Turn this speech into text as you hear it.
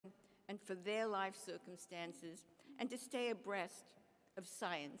for their life circumstances and to stay abreast of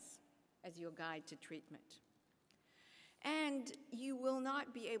science as your guide to treatment. And you will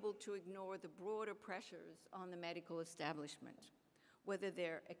not be able to ignore the broader pressures on the medical establishment, whether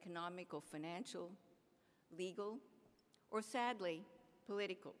they're economic or financial, legal, or sadly,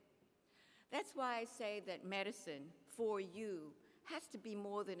 political. That's why I say that medicine, for you, has to be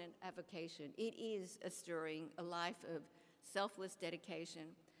more than an avocation. It is a stirring, a life of selfless dedication,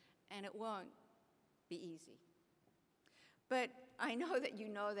 and it won't be easy. But I know that you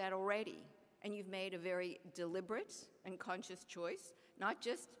know that already, and you've made a very deliberate and conscious choice, not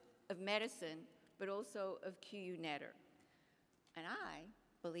just of medicine, but also of QU Netter. And I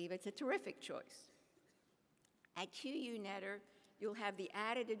believe it's a terrific choice. At QU Netter, you'll have the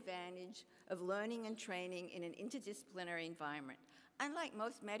added advantage of learning and training in an interdisciplinary environment. Unlike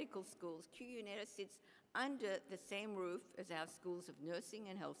most medical schools, QU Netter sits under the same roof as our schools of nursing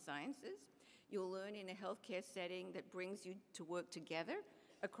and health sciences. You'll learn in a healthcare setting that brings you to work together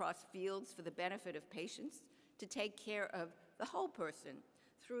across fields for the benefit of patients, to take care of the whole person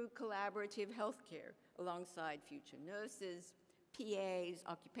through collaborative healthcare alongside future nurses, PAs,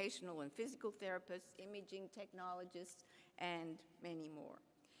 occupational and physical therapists, imaging technologists, and many more.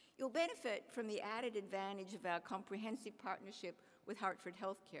 You'll benefit from the added advantage of our comprehensive partnership with Hartford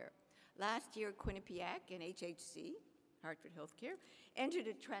Healthcare. Last year, Quinnipiac and HHC, Hartford Healthcare, entered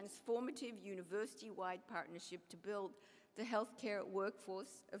a transformative university-wide partnership to build the healthcare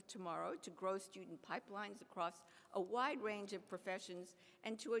workforce of tomorrow, to grow student pipelines across a wide range of professions,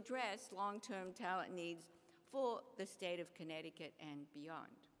 and to address long-term talent needs for the state of Connecticut and beyond.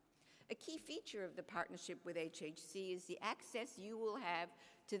 A key feature of the partnership with HHC is the access you will have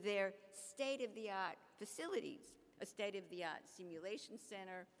to their state-of-the-art facilities, a state-of-the-art simulation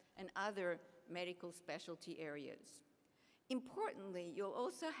center, and other medical specialty areas. Importantly, you'll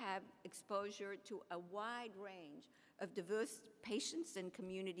also have exposure to a wide range of diverse patients and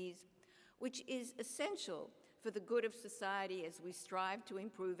communities, which is essential for the good of society as we strive to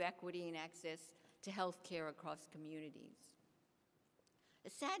improve equity and access to health care across communities. The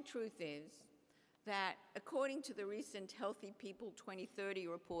sad truth is that according to the recent Healthy People 2030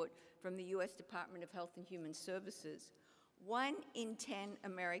 report from the US Department of Health and Human Services, 1 in 10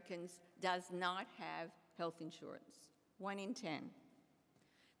 Americans does not have health insurance. 1 in 10.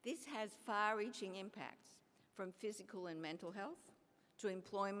 This has far-reaching impacts from physical and mental health, to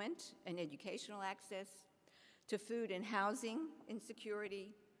employment and educational access, to food and housing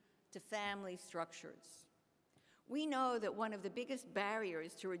insecurity, to family structures. We know that one of the biggest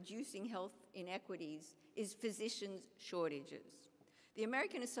barriers to reducing health inequities is physicians' shortages. The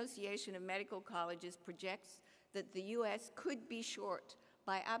American Association of Medical Colleges projects that the US could be short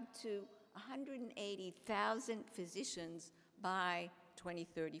by up to 180,000 physicians by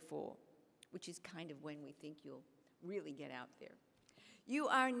 2034, which is kind of when we think you'll really get out there. You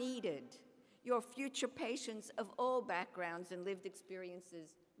are needed. Your future patients of all backgrounds and lived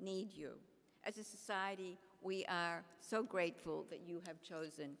experiences need you. As a society, we are so grateful that you have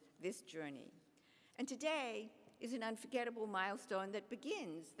chosen this journey. And today is an unforgettable milestone that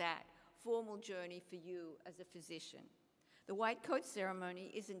begins that formal journey for you as a physician. The white coat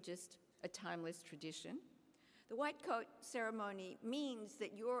ceremony isn't just a timeless tradition. The white coat ceremony means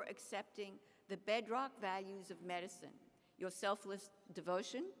that you're accepting the bedrock values of medicine, your selfless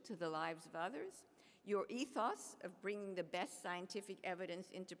devotion to the lives of others, your ethos of bringing the best scientific evidence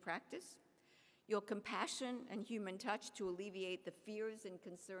into practice, your compassion and human touch to alleviate the fears and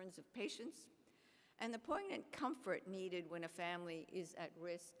concerns of patients, and the poignant comfort needed when a family is at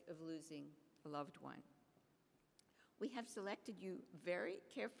risk of losing a loved one. We have selected you very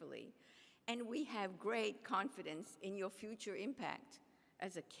carefully, and we have great confidence in your future impact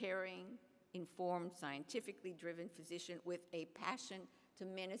as a caring, informed, scientifically driven physician with a passion to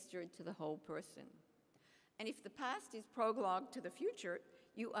minister to the whole person. And if the past is prologue to the future,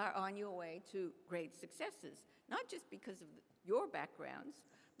 you are on your way to great successes, not just because of your backgrounds,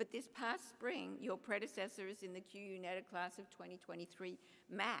 but this past spring, your predecessors in the QU Netter class of 2023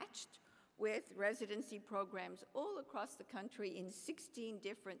 matched with residency programs all across the country in 16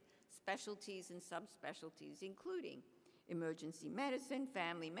 different specialties and subspecialties, including emergency medicine,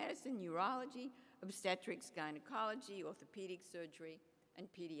 family medicine, neurology, obstetrics, gynecology, orthopedic surgery, and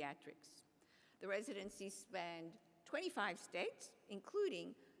pediatrics. The residencies spanned 25 states,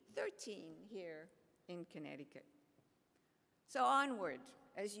 including 13 here in Connecticut. So onward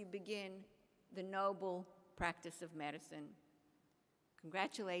as you begin the noble practice of medicine.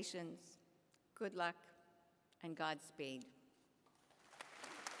 Congratulations, good luck, and Godspeed.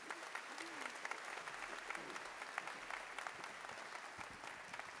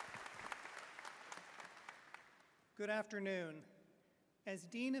 Good afternoon. As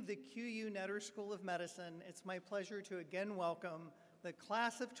Dean of the QU Netter School of Medicine, it's my pleasure to again welcome the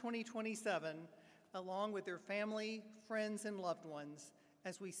class of 2027, along with their family, friends, and loved ones,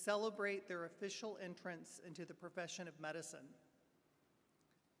 as we celebrate their official entrance into the profession of medicine.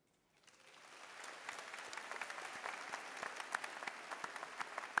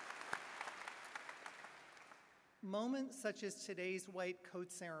 Moments such as today's white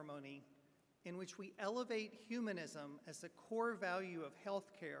coat ceremony, in which we elevate humanism as a core value of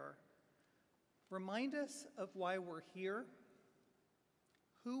healthcare, remind us of why we're here,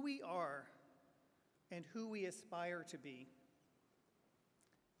 who we are, and who we aspire to be.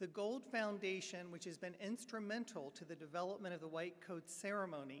 The Gold Foundation, which has been instrumental to the development of the white coat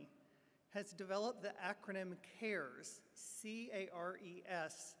ceremony, has developed the acronym CARES,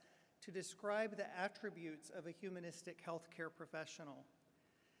 C-A-R-E-S, to describe the attributes of a humanistic healthcare professional.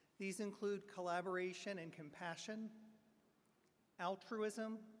 These include collaboration and compassion,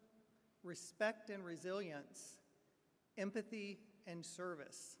 altruism, respect and resilience, empathy, and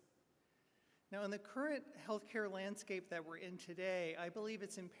service. Now, in the current healthcare landscape that we're in today, I believe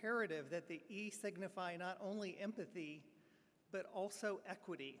it's imperative that the E signify not only empathy, but also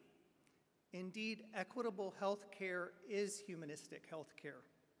equity. Indeed, equitable healthcare is humanistic healthcare.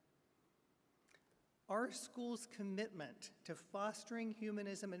 Our school's commitment to fostering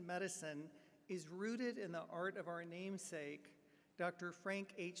humanism in medicine is rooted in the art of our namesake, Dr. Frank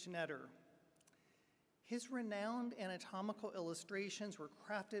H. Netter. His renowned anatomical illustrations were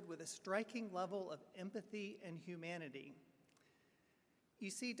crafted with a striking level of empathy and humanity. You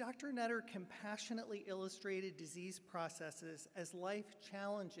see, Dr. Netter compassionately illustrated disease processes as life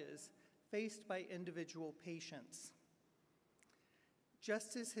challenges faced by individual patients.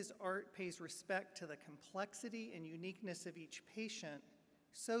 Just as his art pays respect to the complexity and uniqueness of each patient,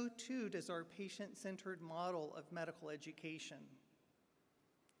 so too does our patient-centered model of medical education.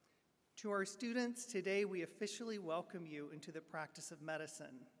 To our students, today we officially welcome you into the practice of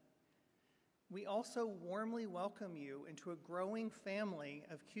medicine. We also warmly welcome you into a growing family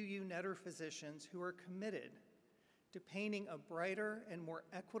of QU Netter physicians who are committed to painting a brighter and more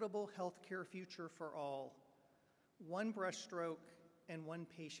equitable healthcare future for all, one brushstroke and one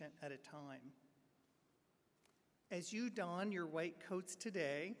patient at a time. As you don your white coats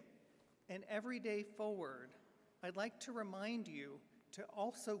today and every day forward, I'd like to remind you to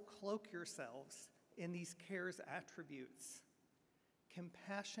also cloak yourselves in these CARES attributes: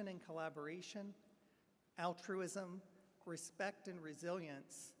 compassion and collaboration, altruism, respect and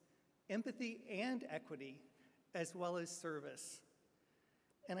resilience, empathy and equity, as well as service.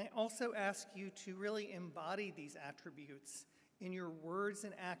 And I also ask you to really embody these attributes in your words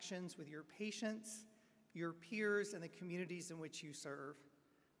and actions with your patients, your peers, and the communities in which you serve.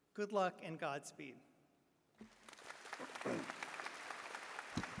 Good luck and Godspeed.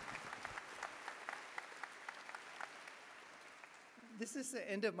 This is the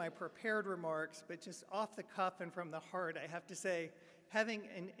end of my prepared remarks, but just off the cuff and from the heart, I have to say, having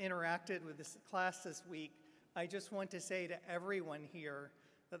interacted with this class this week, I just want to say to everyone here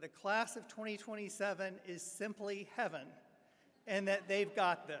that the class of 2027 is simply heaven, and that they've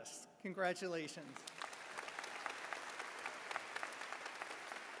got this. Congratulations.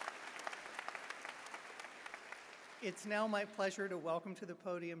 It's now my pleasure to welcome to the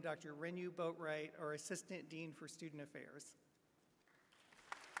podium Dr. Renu Boatwright, our Assistant Dean for Student Affairs.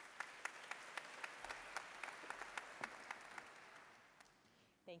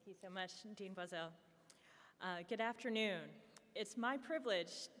 Thank you so much, Dean Boiselle. Good afternoon. It's my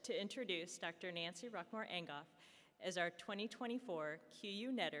privilege to introduce Dr. Nancy Rockmore-Angoff as our 2024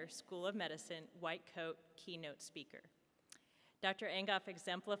 QU Netter School of Medicine White Coat keynote speaker. Dr. Angoff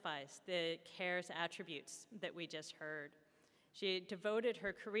exemplifies the CARES attributes that we just heard. She devoted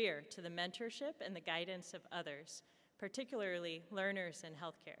her career to the mentorship and the guidance of others, particularly learners in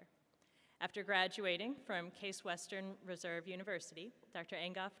healthcare. After graduating from Case Western Reserve University, Dr.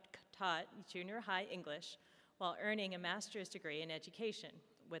 Angoff taught junior high English while earning a master's degree in education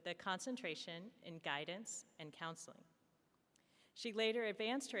with a concentration in guidance and counseling. She later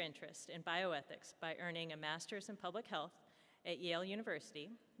advanced her interest in bioethics by earning a master's in public health at Yale University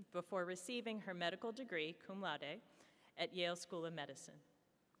before receiving her medical degree cum laude at Yale School of Medicine.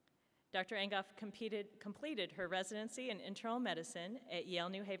 Dr. Angoff completed her residency in internal medicine at Yale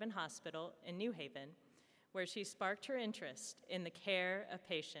New Haven Hospital in New Haven, where she sparked her interest in the care of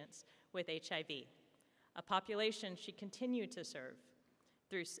patients with HIV, a population she continued to serve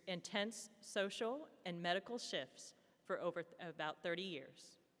through intense social and medical shifts for about 30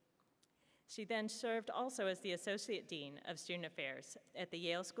 years. She then served also as the Associate Dean of Student Affairs at the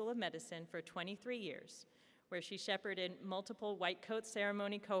Yale School of Medicine for 23 years, where she shepherded multiple white coat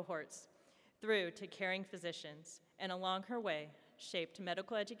ceremony cohorts through to caring physicians, and along her way, shaped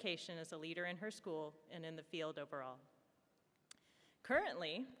medical education as a leader in her school and in the field overall.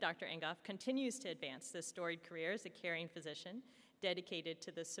 Currently, Dr. Engoff continues to advance this storied career as a caring physician dedicated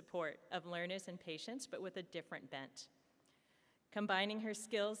to the support of learners and patients, but with a different bent. Combining her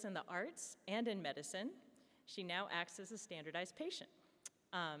skills in the arts and in medicine, she now acts as a standardized patient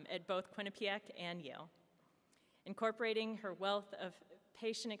at both Quinnipiac and Yale. Incorporating her wealth of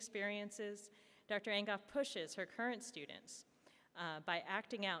patient experiences, Dr. Engoff pushes her current students by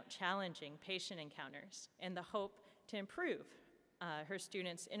acting out challenging patient encounters in the hope to improve her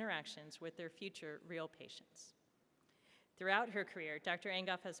students' interactions with their future real patients. Throughout her career, Dr.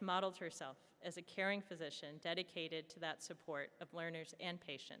 Engoff has modeled herself as a caring physician dedicated to that support of learners and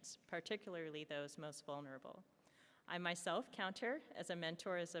patients, particularly those most vulnerable. I myself count her as a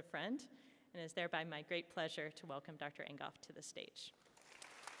mentor, as a friend, and it is thereby my great pleasure to welcome Dr. Engoff to the stage.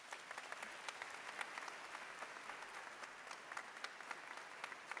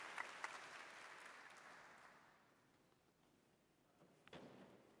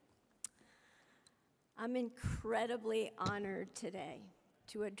 I'm incredibly honored today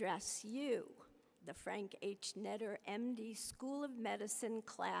to address you, the Frank H. Netter, MD, School of Medicine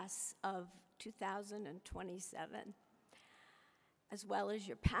class of 2027, as well as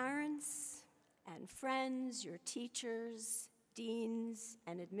your parents and friends, your teachers, deans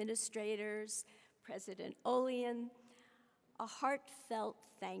and administrators, President Olian. A heartfelt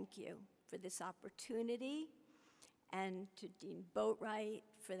thank you for this opportunity, and to Dean Boatwright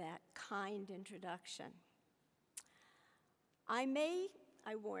for that kind introduction. I may,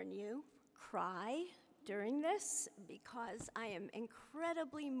 I warn you, cry during this because I am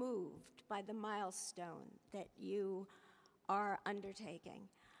incredibly moved by the milestone that you are undertaking.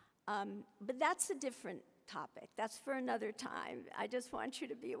 But that's a different topic. That's for another time. I just want you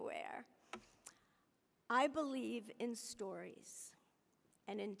to be aware. I believe in stories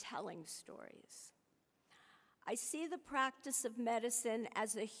and in telling stories. I see the practice of medicine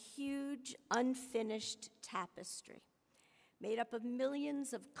as a huge, unfinished tapestry made up of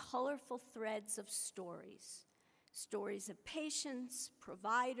millions of colorful threads of stories. Stories of patients,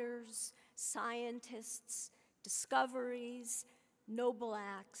 providers, scientists, discoveries, noble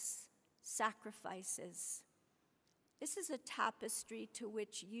acts, sacrifices. This is a tapestry to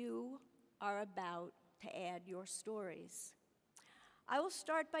which you are about to add your stories. I will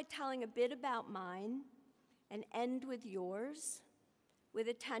start by telling a bit about mine and end with yours, with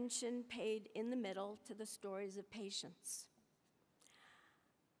attention paid in the middle to the stories of patients.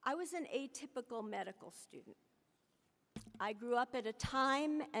 I was an atypical medical student. I grew up at a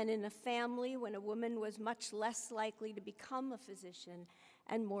time and in a family when a woman was much less likely to become a physician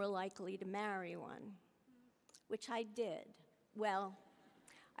and more likely to marry one, which I did. Well,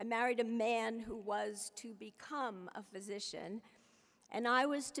 I married a man who was to become a physician, and I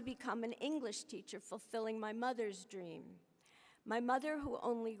was to become an English teacher, fulfilling my mother's dream. My mother, who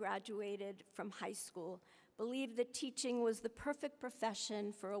only graduated from high school, believed that teaching was the perfect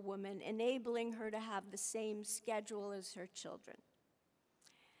profession for a woman, enabling her to have the same schedule as her children.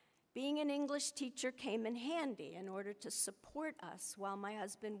 Being an English teacher came in handy in order to support us while my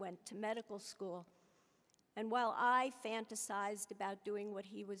husband went to medical school, and while I fantasized about doing what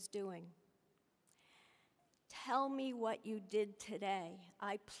he was doing. "Tell me what you did today,"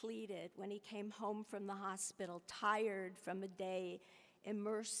 I pleaded when he came home from the hospital, tired from a day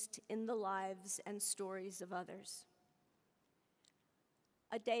immersed in the lives and stories of others.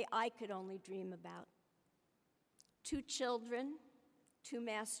 A day I could only dream about. 2 children, 2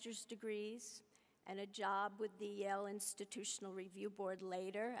 master's degrees, and a job with the Yale Institutional Review Board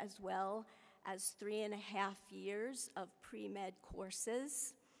later, as well as 3.5 years of pre-med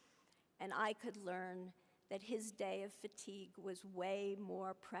courses, and I could learn that his day of fatigue was way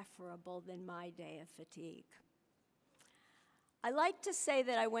more preferable than my day of fatigue. I like to say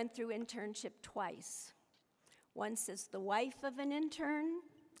that I went through internship twice, once as the wife of an intern,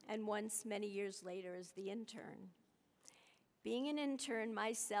 and once many years later as the intern. Being an intern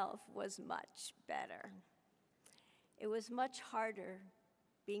myself was much better. It was much harder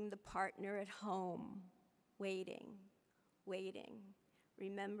being the partner at home, waiting.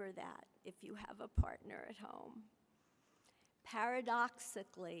 Remember that if you have a partner at home.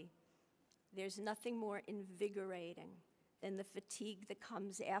 Paradoxically, there's nothing more invigorating than the fatigue that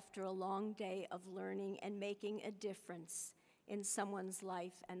comes after a long day of learning and making a difference in someone's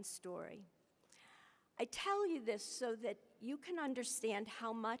life and story. I tell you this so that you can understand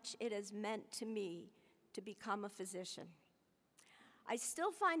how much it has meant to me to become a physician. I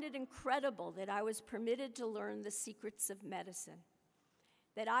still find it incredible that I was permitted to learn the secrets of medicine,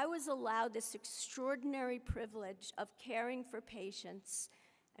 that I was allowed this extraordinary privilege of caring for patients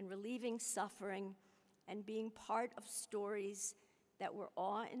and relieving suffering and being part of stories that were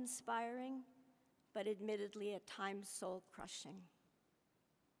awe-inspiring, but admittedly at times soul-crushing.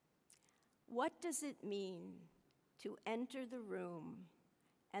 What does it mean to enter the room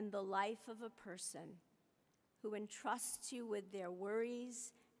and the life of a person who entrusts you with their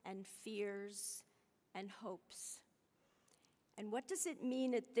worries and fears and hopes? And what does it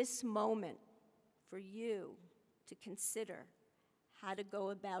mean at this moment for you to consider how to go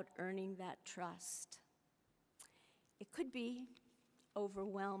about earning that trust? It could be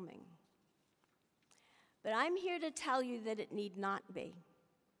overwhelming. But I'm here to tell you that it need not be.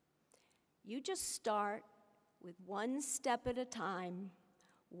 You just start with one step at a time,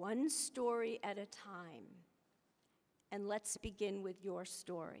 one story at a time, and let's begin with your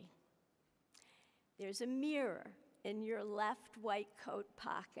story. There's a mirror in your left white coat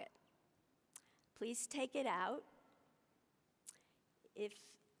pocket. Please take it out. If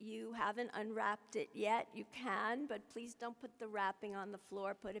you haven't unwrapped it yet, you can, but please don't put the wrapping on the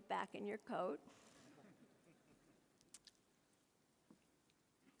floor. Put it back in your coat.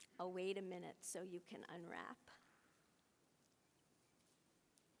 I'll wait a minute so you can unwrap.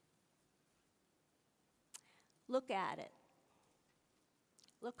 Look at it.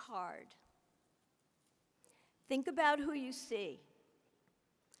 Look hard. Think about who you see.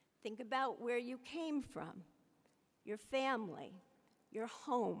 Think about where you came from, your family, your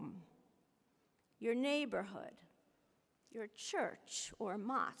home, your neighborhood, your church or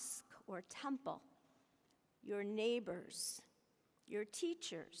mosque or temple, your neighbors, your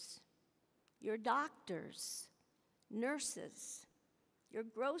teachers, your doctors, nurses, your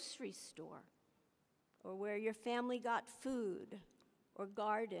grocery store, or where your family got food or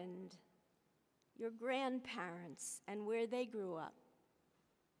gardened, your grandparents and where they grew up,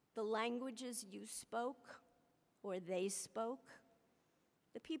 the languages you spoke or they spoke,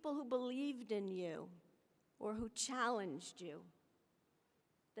 the people who believed in you or who challenged you,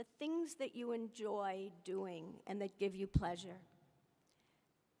 the things that you enjoy doing and that give you pleasure.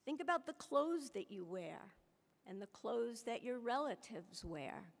 Think about the clothes that you wear and the clothes that your relatives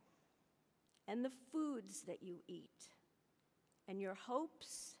wear and the foods that you eat and your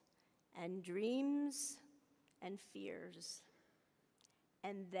hopes and dreams and fears.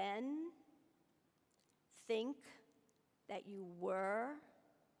 And then think that you were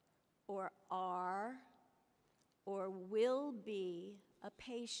or are or will be a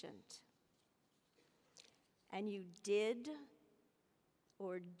patient. And you did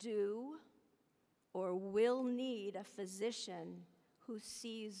or do or will need a physician who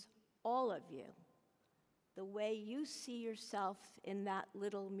sees all of you the way you see yourself in that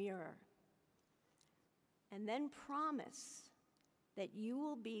little mirror. And then promise that you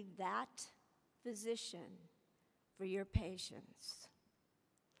will be that physician for your patients.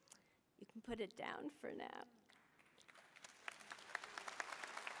 You can put it down for now.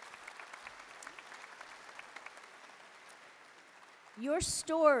 Your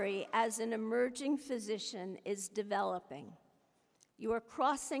story as an emerging physician is developing. You are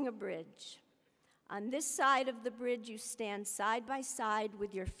crossing a bridge. On this side of the bridge, you stand side by side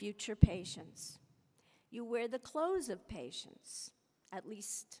with your future patients. You wear the clothes of patients, at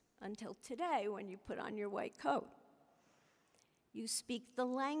least until today when you put on your white coat. You speak the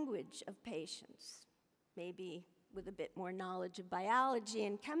language of patients, maybe with a bit more knowledge of biology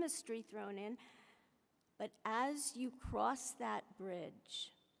and chemistry thrown in. But as you cross that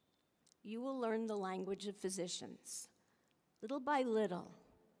bridge, you will learn the language of physicians. Little by little,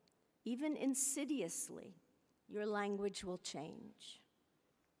 even insidiously, your language will change.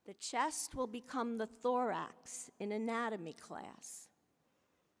 The chest will become the thorax in anatomy class.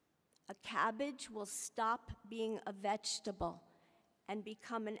 A cabbage will stop being a vegetable and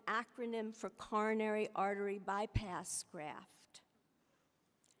become an acronym for coronary artery bypass graft.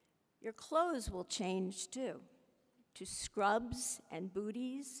 Your clothes will change too, to scrubs and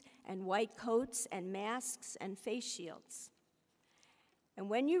booties and white coats and masks and face shields. And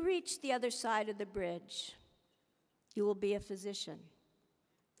when you reach the other side of the bridge, you will be a physician,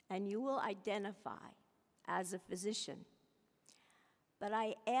 and you will identify as a physician. But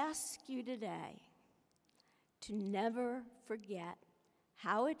I ask you today to never forget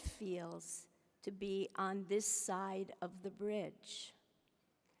how it feels to be on this side of the bridge.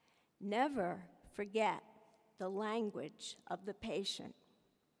 Never forget the language of the patient.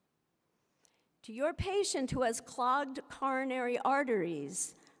 To your patient who has clogged coronary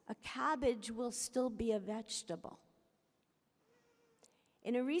arteries, a cabbage will still be a vegetable.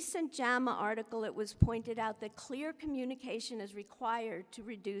 In a recent JAMA article, it was pointed out that clear communication is required to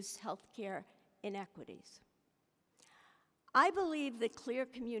reduce healthcare inequities. I believe that clear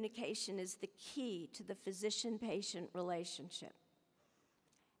communication is the key to the physician-patient relationship.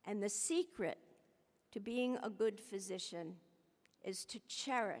 And the secret to being a good physician is to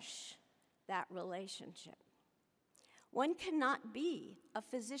cherish that relationship. One cannot be a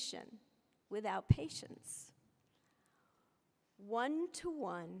physician without patience.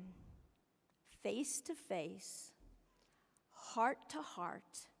 One-to-one, face-to-face,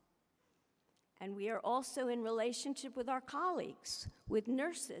 heart-to-heart, and we are also in relationship with our colleagues, with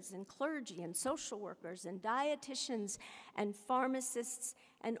nurses and clergy and social workers and dietitians and pharmacists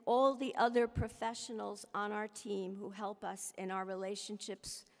and all the other professionals on our team who help us in our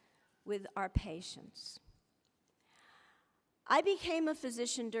relationships with our patients. I became a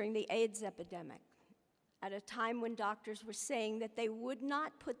physician during the AIDS epidemic, at a time when doctors were saying that they would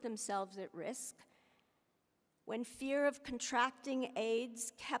not put themselves at risk, when fear of contracting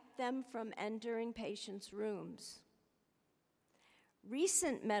AIDS kept them from entering patients' rooms.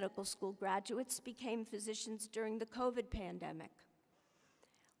 Recent medical school graduates became physicians during the COVID pandemic,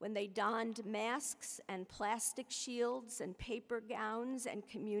 when they donned masks and plastic shields and paper gowns and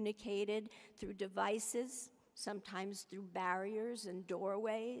communicated through devices, sometimes through barriers and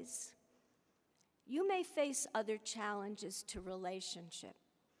doorways. You may face other challenges to relationship,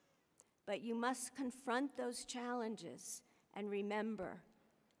 but you must confront those challenges and remember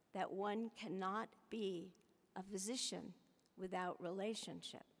that one cannot be a physician without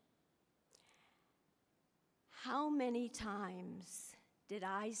relationship. How many times did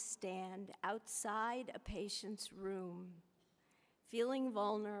I stand outside a patient's room, feeling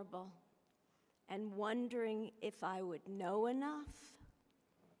vulnerable and wondering if I would know enough,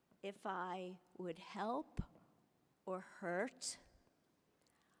 if I would help or hurt,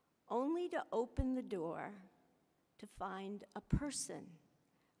 only to open the door to find a person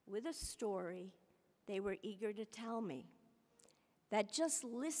with a story they were eager to tell me, that just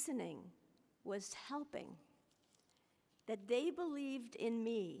listening was helping, that they believed in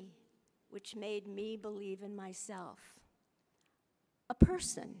me, which made me believe in myself. A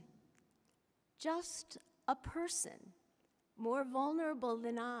person, just a person, more vulnerable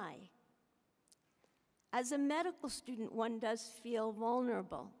than I. As a medical student, one does feel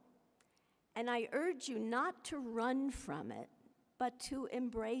vulnerable, and I urge you not to run from it, but to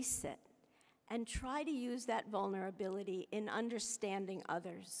embrace it and try to use that vulnerability in understanding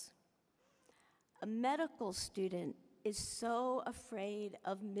others. A medical student is so afraid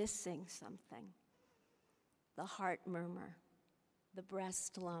of missing something: the heart murmur, the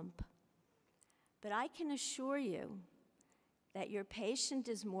breast lump. But I can assure you that your patient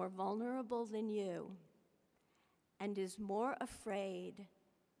is more vulnerable than you and is more afraid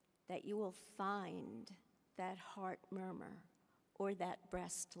that you will find that heart murmur or that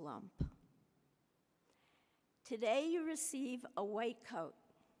breast lump. Today you receive a white coat,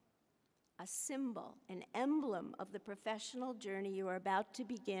 a symbol, an emblem of the professional journey you are about to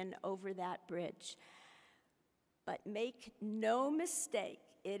begin over that bridge. But make no mistake,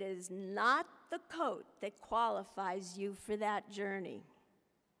 it is not the coat that qualifies you for that journey.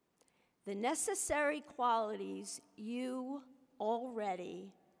 The necessary qualities you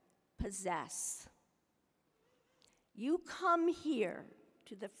already possess. You come here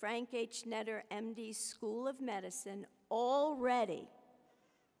to the Frank H. Netter, MD School of Medicine already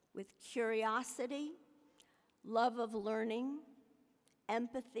with curiosity, love of learning,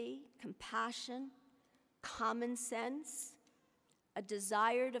 empathy, compassion, common sense, a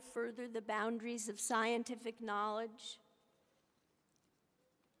desire to further the boundaries of scientific knowledge,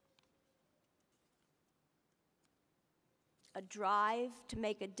 a drive to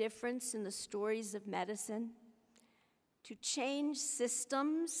make a difference in the stories of medicine, to change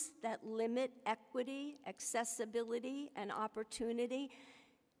systems that limit equity, accessibility, and opportunity,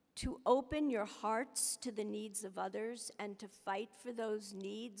 to open your hearts to the needs of others and to fight for those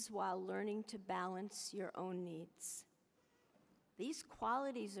needs while learning to balance your own needs. These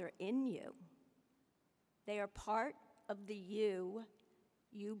qualities are in you. They are part of the you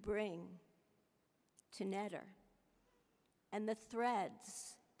bring to Netter, and the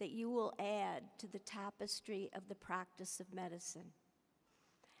threads that you will add to the tapestry of the practice of medicine.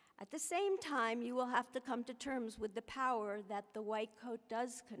 At the same time, you will have to come to terms with the power that the white coat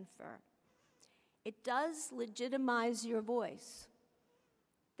does confer. It does legitimize your voice.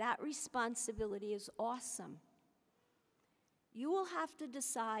 That responsibility is awesome. You will have to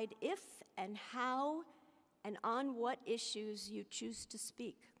decide if and how and on what issues you choose to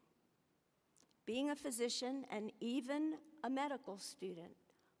speak. Being a physician and even a medical student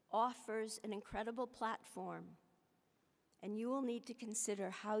offers an incredible platform, and you will need to consider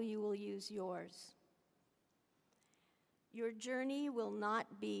how you will use yours. Your journey will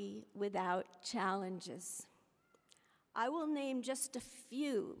not be without challenges. I will name just a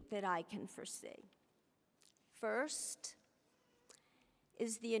few that I can foresee. First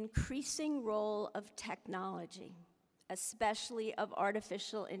is the increasing role of technology, especially of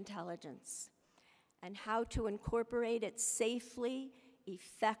artificial intelligence, and how to incorporate it safely,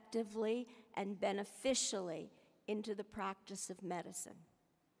 effectively, and beneficially into the practice of medicine.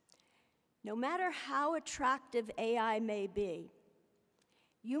 No matter how attractive AI may be,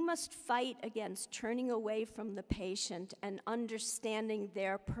 you must fight against turning away from the patient and understanding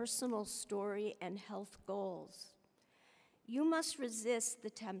their personal story and health goals. You must resist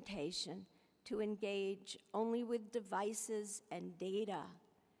the temptation to engage only with devices and data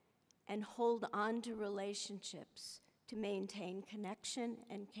and hold on to relationships to maintain connection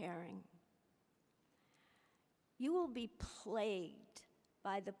and caring. You will be plagued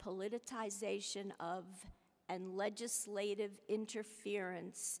by the politicization of and legislative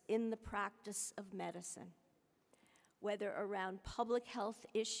interference in the practice of medicine, whether around public health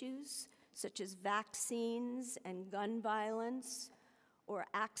issues such as vaccines and gun violence, or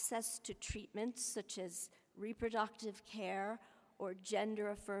access to treatments such as reproductive care or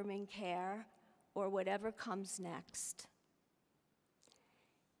gender-affirming care, or whatever comes next.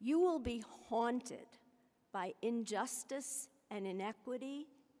 You will be haunted by injustice and inequity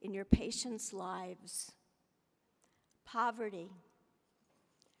in your patients' lives. Poverty,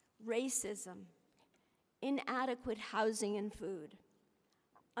 racism, inadequate housing and food,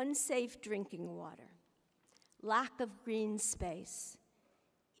 unsafe drinking water, lack of green space,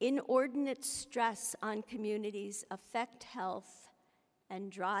 inordinate stress on communities affect health and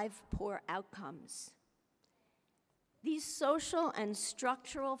drive poor outcomes. These social and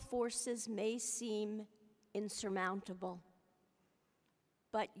structural forces may seem insurmountable,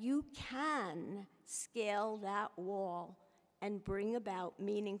 but you can scale that wall and bring about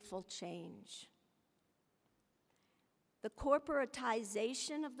meaningful change. The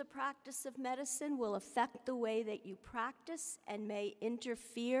corporatization of the practice of medicine will affect the way that you practice and may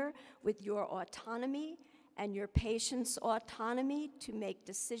interfere with your autonomy and your patients' autonomy to make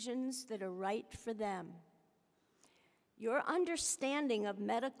decisions that are right for them. Your understanding of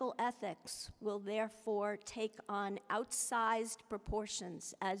medical ethics will therefore take on outsized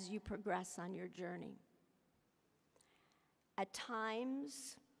proportions as you progress on your journey. At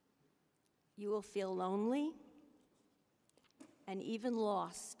times, you will feel lonely and even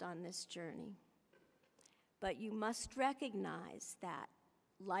lost on this journey. But you must recognize that,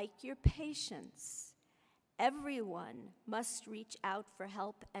 like your patients, everyone must reach out for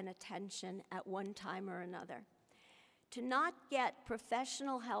help and attention at one time or another. To not get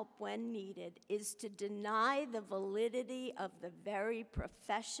professional help when needed is to deny the validity of the very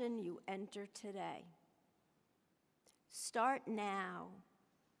profession you enter today. Start now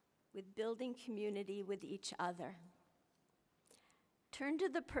with building community with each other. Turn to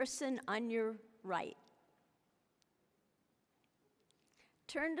the person on your right.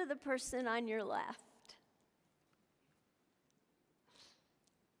 Turn to the person on your left.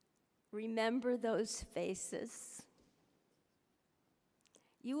 Remember those faces.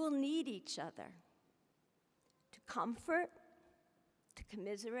 You will need each other to comfort, to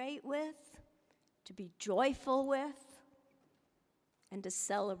commiserate with, to be joyful with, and to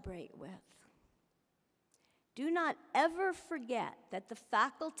celebrate with. Do not ever forget that the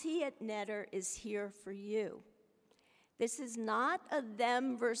faculty at Netter is here for you. This is not a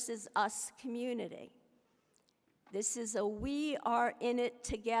them versus us community. This is a we are in it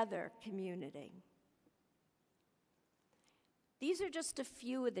together community. These are just a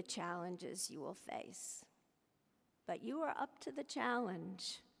few of the challenges you will face, but you are up to the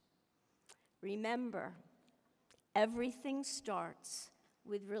challenge. Remember, everything starts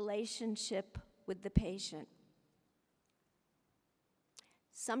with relationship with the patient.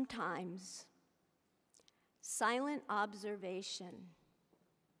 Sometimes, silent observation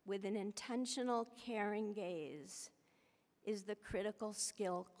with an intentional, caring gaze is the critical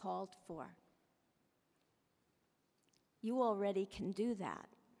skill called for. You already can do that.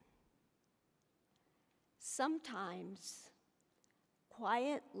 Sometimes,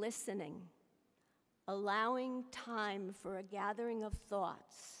 quiet listening, allowing time for a gathering of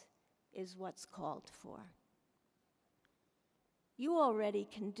thoughts, is what's called for. You already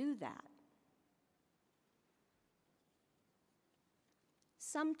can do that.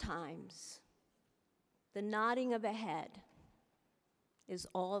 Sometimes, the nodding of a head is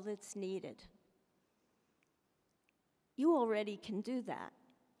all that's needed. You already can do that.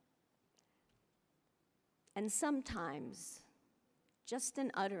 And sometimes, just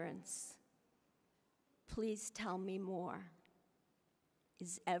an utterance, "Please tell me more,"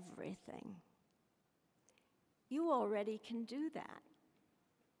 is everything. You already can do that.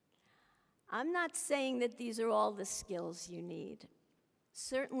 I'm not saying that these are all the skills you need.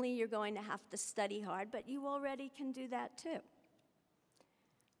 Certainly you're going to have to study hard, but you already can do that too.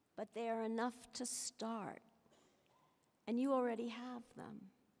 But they are enough to start, and you already have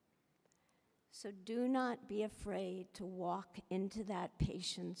them. So do not be afraid to walk into that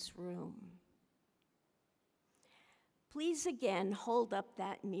patient's room. Please again hold up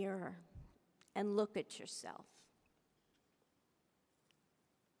that mirror and look at yourself.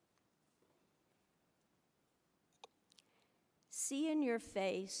 See in your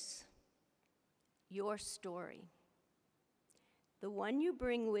face your story, the one you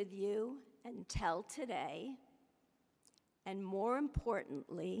bring with you and tell today, and more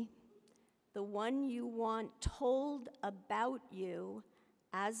importantly, the one you want told about you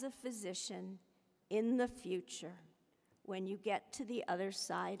as a physician in the future when you get to the other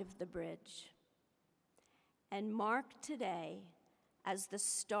side of the bridge. And mark today as the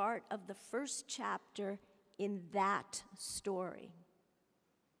start of the first chapter in that story.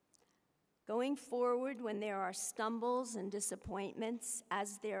 Going forward, when there are stumbles and disappointments,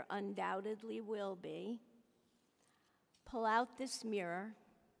 as there undoubtedly will be, pull out this mirror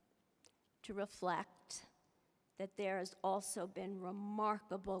to reflect that there has also been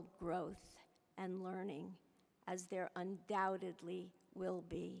remarkable growth and learning, as there undoubtedly will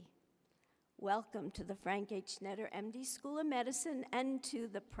be. Welcome to the Frank H. Netter MD School of Medicine and to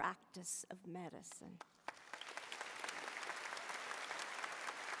the practice of medicine.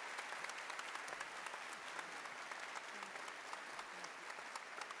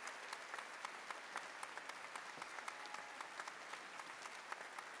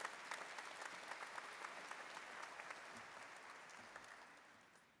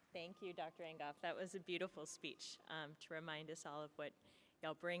 Thank you, Dr. Angoff. That was a beautiful speech to remind us all of what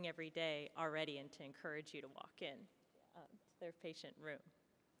y'all bring every day already and to encourage you to walk in to their patient room.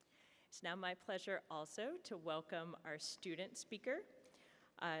 It's now my pleasure also to welcome our student speaker.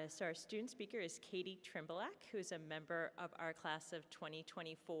 So our student speaker is Katie Trimbalak, who's a member of our class of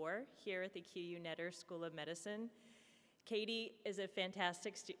 2024 here at the QU Netter School of Medicine. Katie is a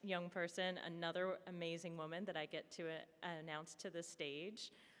fantastic young person, another amazing woman that I get to announce to the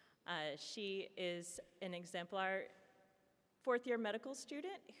stage. She is an exemplar fourth-year medical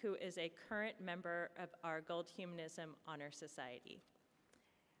student who is a current member of our Gold Humanism Honor Society.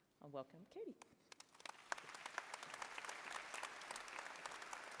 Welcome, Katie.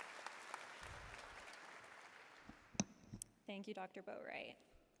 Thank you, Dr. Boatwright.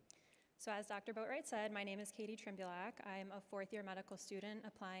 So as Dr. Boatwright said, my name is Katie Trimbalak. I'm a fourth-year medical student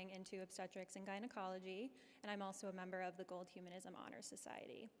applying into obstetrics and gynecology, and I'm also a member of the Gold Humanism Honor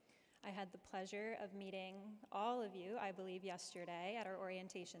Society. I had the pleasure of meeting all of you, I believe, yesterday at our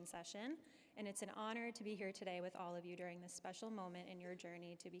orientation session, and it's an honor to be here today with all of you during this special moment in your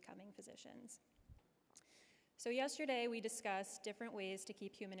journey to becoming physicians. So yesterday we discussed different ways to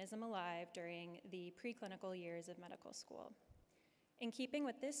keep humanism alive during the preclinical years of medical school. In keeping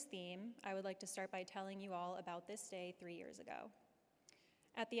with this theme, I would like to start by telling you all about this day 3 years ago.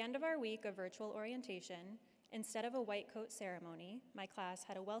 At the end of our week of virtual orientation, instead of a white coat ceremony, my class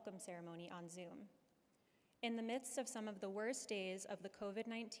had a welcome ceremony on Zoom. In the midst of some of the worst days of the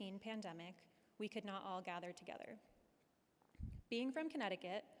COVID-19 pandemic, we could not all gather together. Being from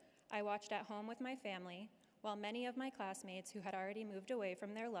Connecticut, I watched at home with my family while many of my classmates who had already moved away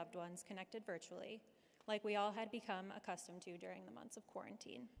from their loved ones connected virtually, like we all had become accustomed to during the months of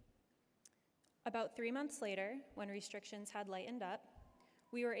quarantine. About 3 months later, when restrictions had lightened up,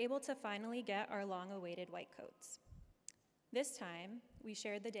 we were able to finally get our long-awaited white coats. This time, we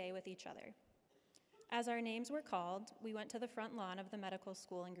shared the day with each other. As our names were called, we went to the front lawn of the medical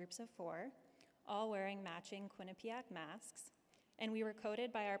school in groups of 4, all wearing matching Quinnipiac masks, and we were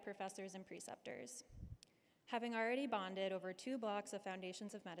coated by our professors and preceptors. Having already bonded over 2 blocks of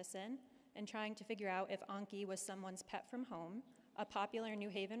Foundations of Medicine and trying to figure out if Anki was someone's pet from home, a popular New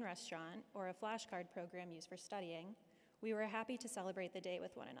Haven restaurant, or a flashcard program used for studying, we were happy to celebrate the day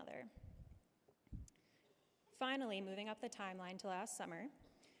with one another. Finally, moving up the timeline to last summer,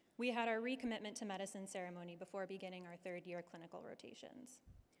 we had our recommitment to medicine ceremony before beginning our 3rd-year clinical rotations.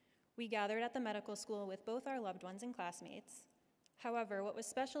 We gathered at the medical school with both our loved ones and classmates. However, what was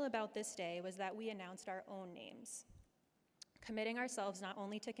special about this day was that we announced our own names, committing ourselves not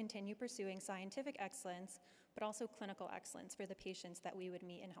only to continue pursuing scientific excellence, but also clinical excellence for the patients that we would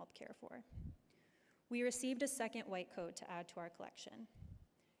meet and help care for. We received a second white coat to add to our collection.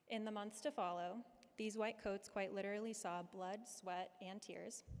 In the months to follow, these white coats quite literally saw blood, sweat, and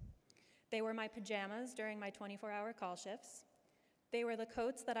tears. They were my pajamas during my 24-hour call shifts. They were the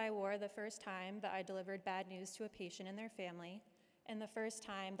coats that I wore the first time that I delivered bad news to a patient and their family, and the first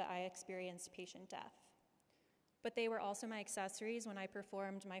time that I experienced patient death. But they were also my accessories when I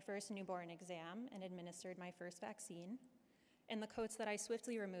performed my first newborn exam and administered my first vaccine, and the coats that I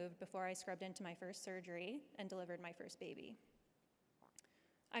swiftly removed before I scrubbed into my first surgery and delivered my first baby.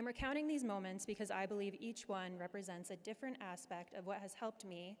 I'm recounting these moments because I believe each one represents a different aspect of what has helped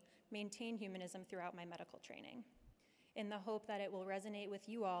me maintain humanism throughout my medical training, in the hope that it will resonate with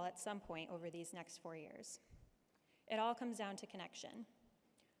you all at some point over these next 4 years. It all comes down to connection.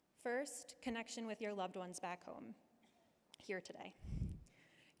 First, connection with your loved ones back home, here today.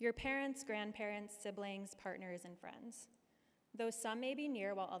 Your parents, grandparents, siblings, partners, and friends. Though some may be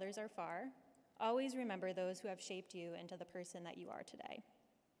near while others are far, always remember those who have shaped you into the person that you are today,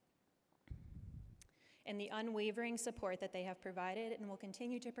 and the unwavering support that they have provided and will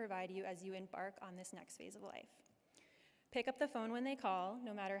continue to provide you as you embark on this next phase of life. Pick up the phone when they call,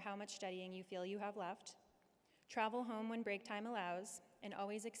 no matter how much studying you feel you have left. Travel home when break time allows, and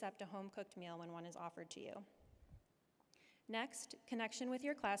always accept a home-cooked meal when one is offered to you. Next, connection with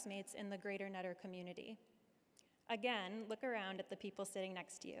your classmates in the greater Netter community. Again, look around at the people sitting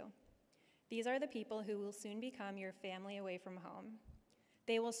next to you. These are the people who will soon become your family away from home.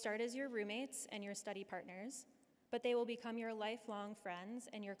 They will start as your roommates and your study partners, but they will become your lifelong friends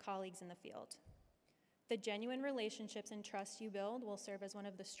and your colleagues in the field. The genuine relationships and trust you build will serve as one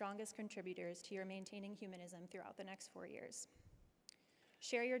of the strongest contributors to your maintaining humanism throughout the next 4 years.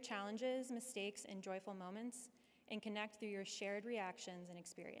 Share your challenges, mistakes, and joyful moments, and connect through your shared reactions and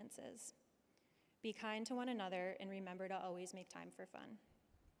experiences. Be kind to one another, and remember to always make time for fun.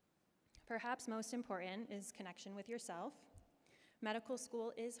 Perhaps most important is connection with yourself. Medical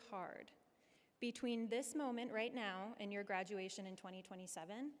school is hard. Between this moment right now and your graduation in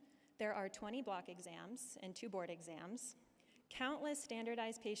 2027, there are 20 block exams and 2 board exams, countless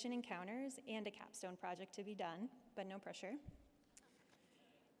standardized patient encounters, and a capstone project to be done, but no pressure.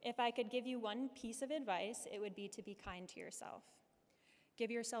 If I could give you one piece of advice, it would be to be kind to yourself.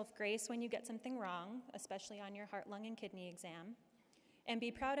 Give yourself grace when you get something wrong, especially on your heart, lung, and kidney exam, and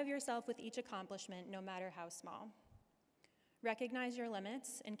be proud of yourself with each accomplishment, no matter how small. Recognize your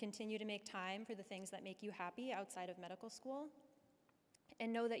limits and continue to make time for the things that make you happy outside of medical school,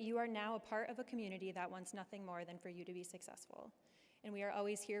 and know that you are now a part of a community that wants nothing more than for you to be successful. And we are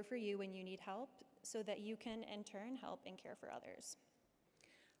always here for you when you need help, so that you can, in turn, help and care for others.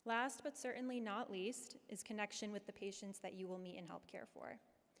 Last but certainly not least is connection with the patients that you will meet and help care for.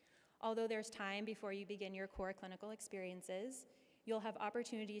 Although there's time before you begin your core clinical experiences, you'll have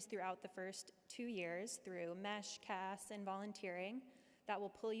opportunities throughout the first 2 years through MESH, CAS, and volunteering that will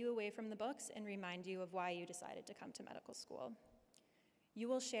pull you away from the books and remind you of why you decided to come to medical school. You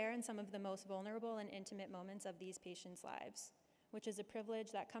will share in some of the most vulnerable and intimate moments of these patients' lives, which is a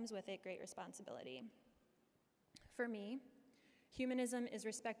privilege that comes with it great responsibility. For me, humanism is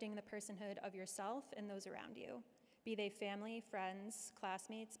respecting the personhood of yourself and those around you, be they family, friends,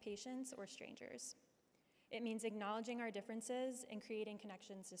 classmates, patients, or strangers. It means acknowledging our differences and creating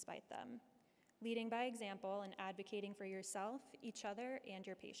connections despite them, leading by example and advocating for yourself, each other, and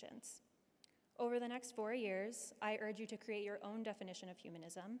your patients. Over the next 4 years, I urge you to create your own definition of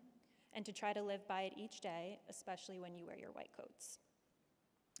humanism and to try to live by it each day, especially when you wear your white coats.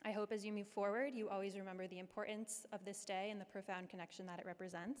 I hope as you move forward, you always remember the importance of this day and the profound connection that it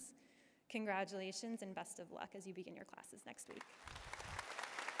represents. Congratulations and best of luck as you begin your classes next week.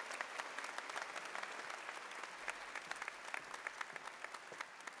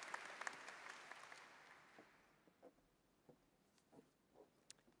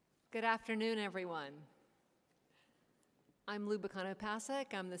 Good afternoon, everyone. I'm Lou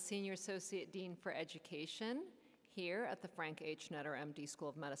Quinnipiac. I'm the Senior Associate Dean for Education here at the Frank H. Netter MD School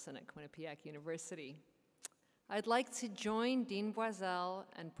of Medicine at Quinnipiac University. I'd like to join Dean Boiselle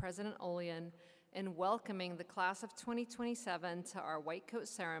and President Olian in welcoming the class of 2027 to our white coat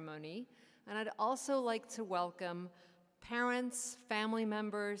ceremony, and I'd also like to welcome parents, family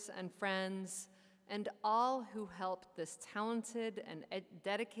members, and friends, and all who helped this talented and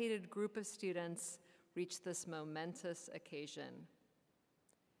dedicated group of students reach this momentous occasion.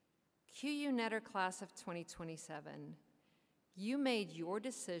 QU Netter Class of 2027, you made your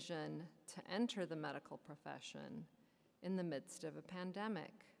decision to enter the medical profession in the midst of a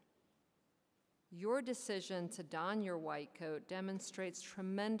pandemic. Your decision to don your white coat demonstrates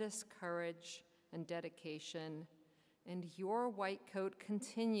tremendous courage and dedication, and your white coat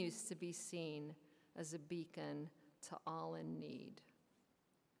continues to be seen as a beacon to all in need.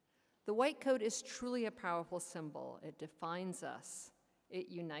 The white coat is truly a powerful symbol. It defines us. It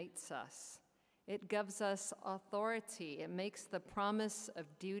unites us. It gives us authority. It makes the promise of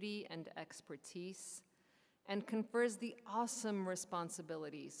duty and expertise and confers the awesome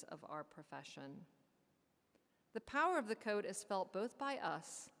responsibilities of our profession. The power of the coat is felt both by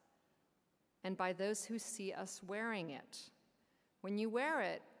us and by those who see us wearing it. When you wear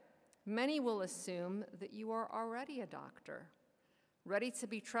it, many will assume that you are already a doctor, ready to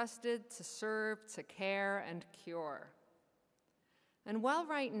be trusted to serve, to care, and cure. And while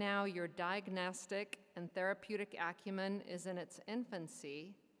right now your diagnostic and therapeutic acumen is in its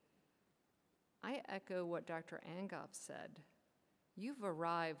infancy, I echo what Dr. Angoff said. You've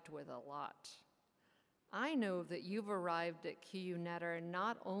arrived with a lot. I know that you've arrived at QU Netter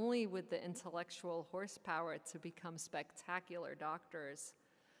not only with the intellectual horsepower to become spectacular doctors,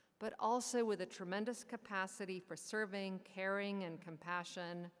 but also with a tremendous capacity for serving, caring, and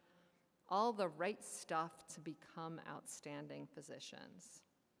compassion, all the right stuff to become outstanding physicians.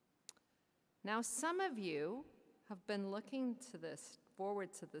 Now, some of you have been looking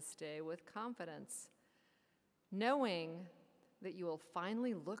forward to this day with confidence, knowing that you will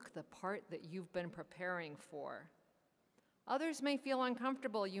finally look the part that you've been preparing for. Others may feel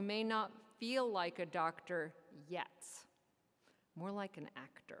uncomfortable. You may not feel like a doctor yet, more like an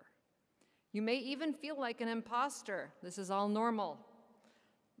actor. You may even feel like an imposter. This is all normal.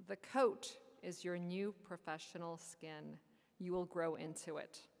 The coat is your new professional skin. You will grow into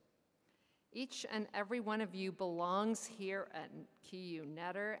it. Each and every one of you belongs here at QU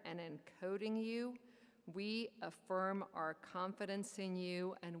Netter, and in coding you, we affirm our confidence in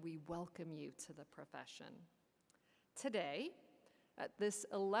you and we welcome you to the profession. Today, at this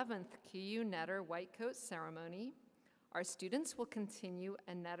 11th QU Netter White Coat Ceremony, our students will continue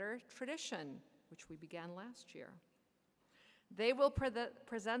a Netter tradition, which we began last year. They will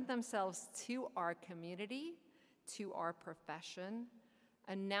present themselves to our community, to our profession,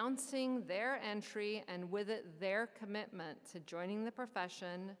 announcing their entry and with it their commitment to joining the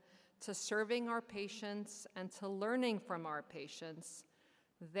profession, to serving our patients, and to learning from our patients,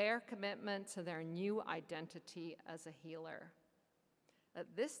 their commitment to their new identity as a healer.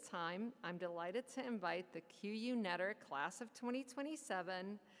 At this time, I'm delighted to invite the QU Netter Class of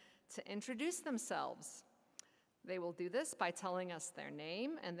 2027 to introduce themselves. They will do this by telling us their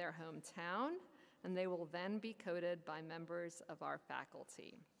name and their hometown, and they will then be coded by members of our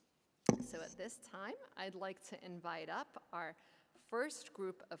faculty. So at this time, I'd like to invite up our first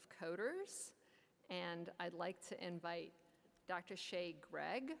group of coders, and I'd like to invite Dr. Shay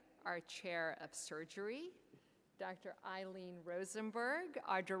Gregg, our Chair of Surgery, Dr. Eileen Rosenberg,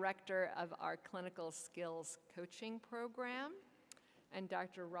 our Director of our Clinical Skills Coaching Program, and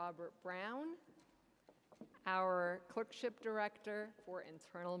Dr. Robert Brown, our Clerkship Director for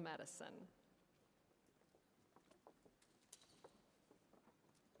Internal Medicine.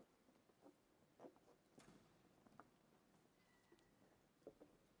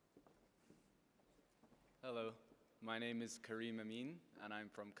 Hello, my name is Kareem Amin, and I'm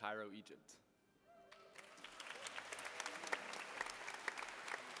from Cairo, Egypt.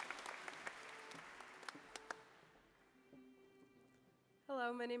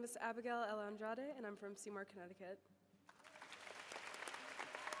 Hello, my name is Abigail El Andrade, and I'm from Seymour, Connecticut.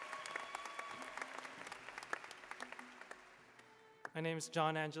 My name is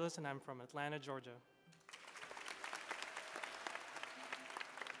John Angeles, and I'm from Atlanta, Georgia.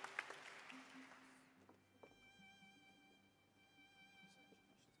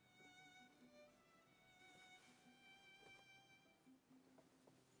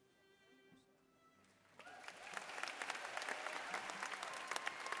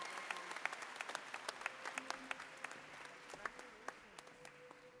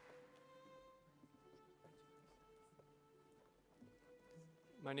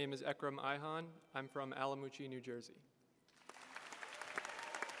 My name is Ekram Ihan. I'm from Alamuchi, New Jersey.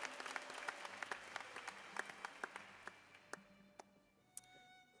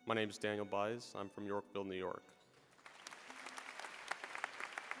 My name is Daniel Baez. I'm from Yorkville, New York.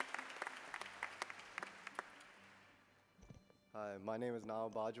 Hi, my name is Nao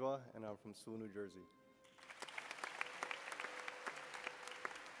Bajwa, and I'm from Sewell, New Jersey.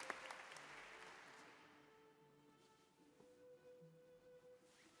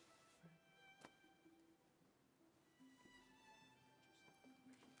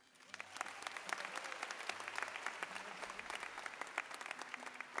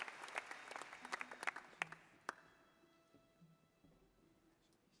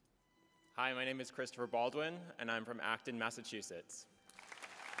 Hi, my name is Christopher Baldwin, and I'm from Acton, Massachusetts.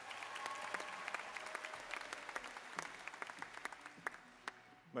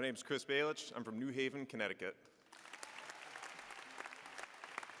 My name's Chris Balich. I'm from New Haven, Connecticut.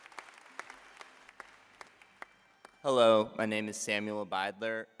 Hello, my name is Samuel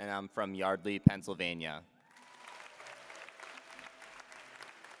Abidler, and I'm from Yardley, Pennsylvania.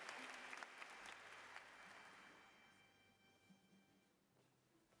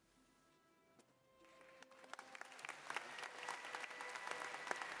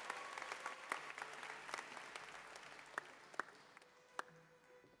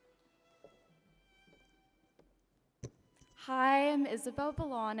 Hi, I'm Isabel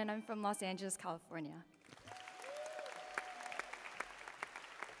Ballon, and I'm from Los Angeles, California.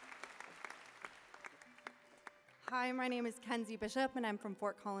 Hi, my name is Kenzie Bishop, and I'm from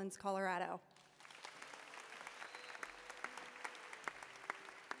Fort Collins, Colorado.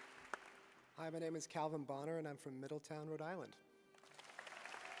 Hi, my name is Calvin Bonner, and I'm from Middletown, Rhode Island.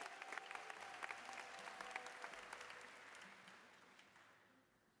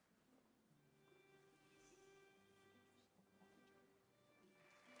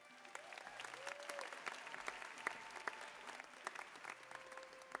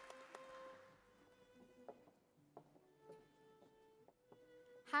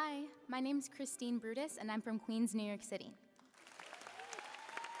 Hi, my name's Christine Brutus, and I'm from Queens, New York City.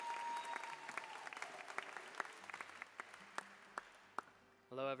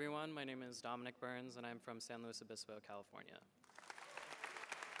 Hello, everyone. My name is Dominic Burns, and I'm from San Luis Obispo, California.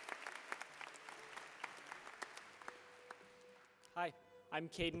 Hi, I'm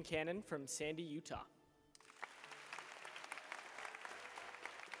Caden Cannon from Sandy, Utah.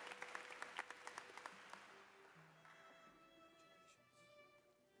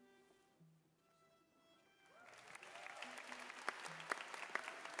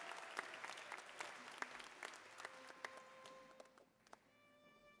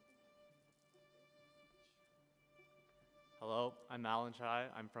 Hello, I'm Alan Chai.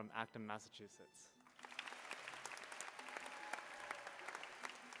 I'm from Acton, Massachusetts.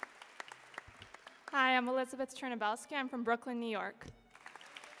 Hi, I'm Elizabeth Chernobowski. I'm from Brooklyn, New York.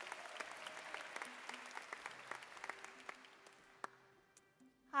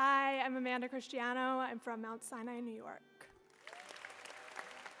 Hi, I'm Amanda Cristiano. I'm from Mount Sinai, New York.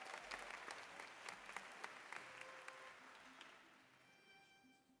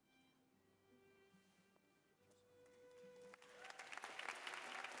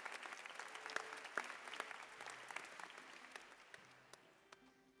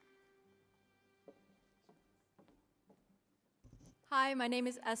 Hi, my name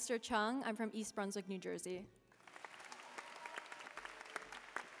is Esther Chung. I'm from East Brunswick, New Jersey.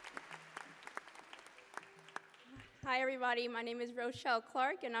 Hi, everybody. My name is Rochelle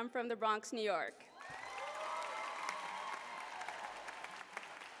Clark, and I'm from the Bronx, New York.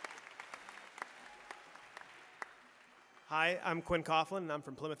 Hi, I'm Quinn Coughlin, and I'm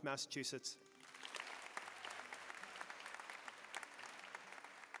from Plymouth, Massachusetts.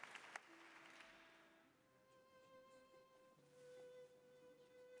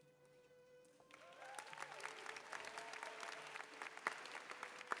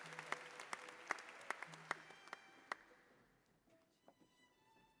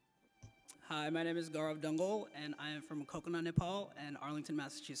 Hi, my name is Gaurav Dungol, and I am from Coconut, Nepal, and Arlington,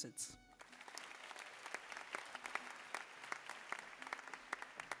 Massachusetts.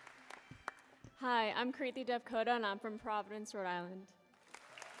 Hi, I'm Kriti Devkota, and I'm from Providence, Rhode Island.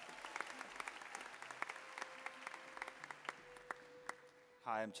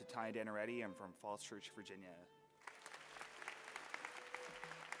 Hi, I'm Chaitanya Danareddy. I'm from Falls Church, Virginia.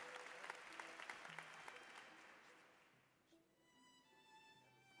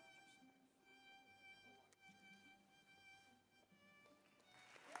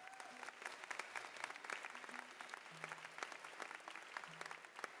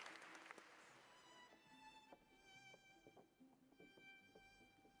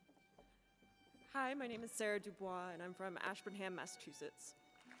 Hi, my name is Sarah Dubois, and I'm from Ashburnham, Massachusetts.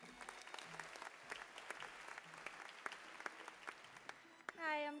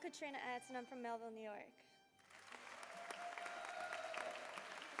 Hi, I'm Katrina Etz, and I'm from Melville, New York.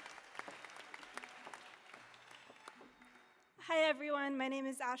 Hi, everyone. My name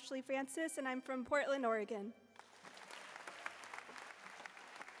is Ashley Francis, and I'm from Portland, Oregon.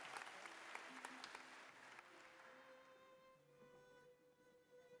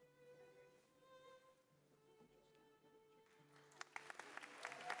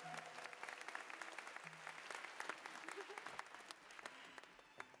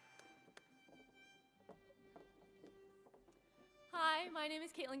 Hi, my name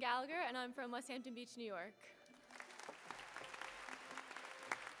is Caitlin Gallagher, and I'm from West Hampton Beach, New York.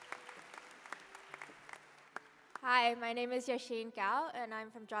 Hi, my name is Yasheen Gao, and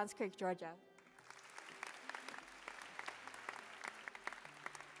I'm from Johns Creek, Georgia.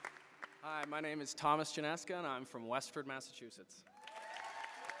 Hi, my name is Thomas Janeska, and I'm from Westford, Massachusetts.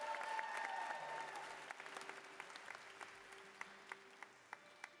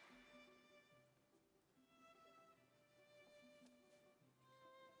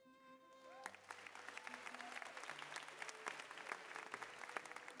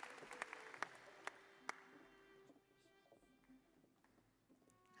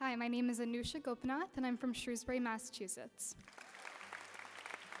 Hi, my name is Anusha Gopinath, and I'm from Shrewsbury, Massachusetts.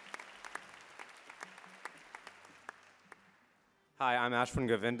 Hi, I'm Ashwin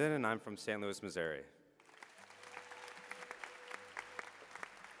Govindan, and I'm from St. Louis, Missouri.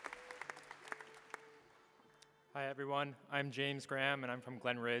 Hi, everyone. I'm James Graham, and I'm from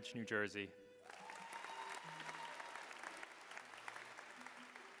Glen Ridge, New Jersey.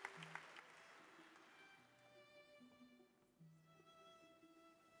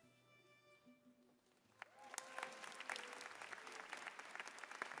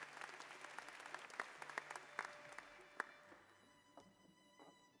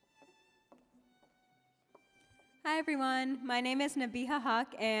 Hi, everyone. My name is Nabiha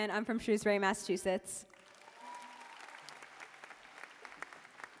Haq, and I'm from Shrewsbury, Massachusetts.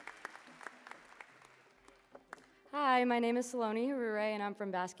 Hi, my name is Saloni Harure, and I'm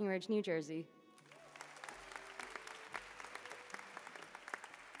from Basking Ridge, New Jersey.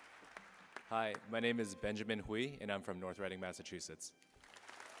 Hi, my name is Benjamin Hui, and I'm from North Reading, Massachusetts.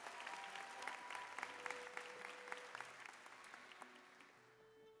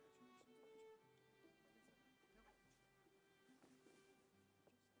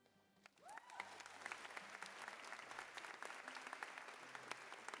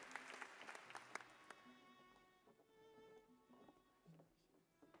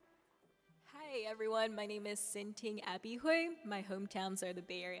 Hi everyone, my name is Sinting Abihui. My hometowns are the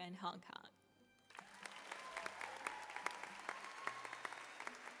Bay Area and Hong Kong.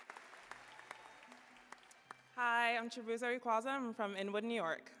 Hi, I'm Chibuzo Ikwaza. I'm from Inwood, New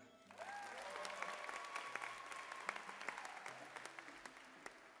York.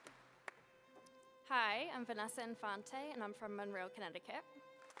 Hi, I'm Vanessa Infante, and I'm from Monroe, Connecticut.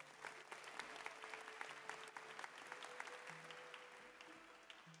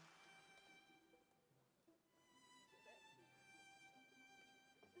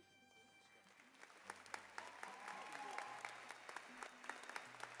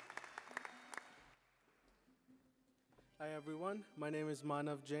 Hi everyone, my name is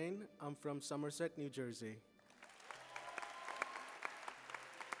Manav Jain. I'm from Somerset, New Jersey.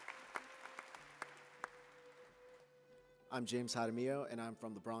 I'm James Hadamio, and I'm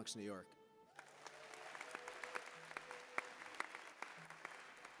from the Bronx, New York.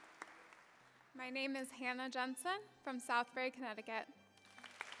 My name is Hannah Jensen from Southbury, Connecticut.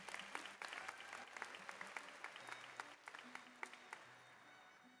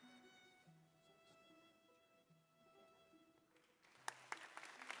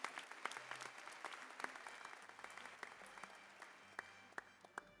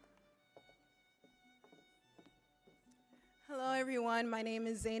 Hello, everyone. My name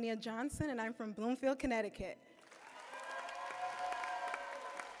is Zania Johnson, and I'm from Bloomfield, Connecticut.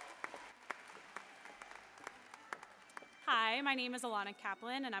 Hi, my name is Alana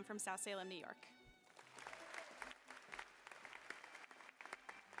Kaplan, and I'm from South Salem, New York.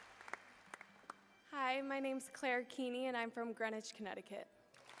 Hi, my name's Claire Keeney, and I'm from Greenwich, Connecticut.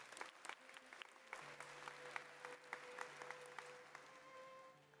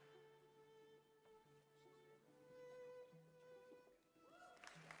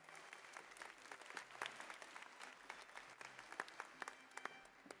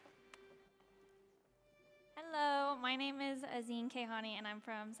 Hello, my name is Azeen Kehani, and I'm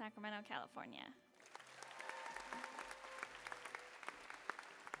from Sacramento, California.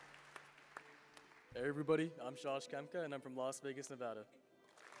 Hey everybody, I'm Josh Kemka, and I'm from Las Vegas, Nevada.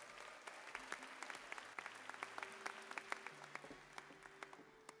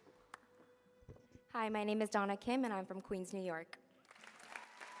 Hi, my name is Donna Kim, and I'm from Queens, New York.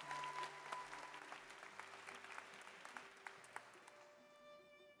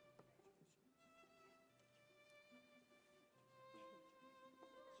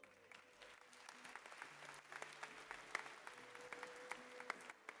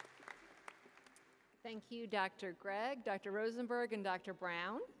 Thank you, Dr. Gregg, Dr. Rosenberg, and Dr.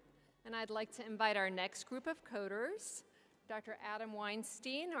 Brown. And I'd like to invite our next group of coders, Dr. Adam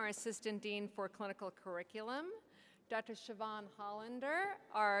Weinstein, our Assistant Dean for Clinical Curriculum, Dr. Siobhan Hollander,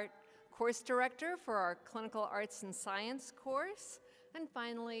 our Course Director for our Clinical Arts and Science course, And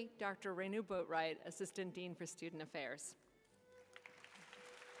finally, Dr. Renu Boatwright, Assistant Dean for Student Affairs.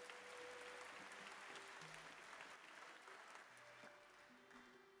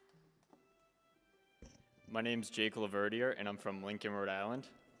 My name's Jake Laverdier, and I'm from Lincoln, Rhode Island.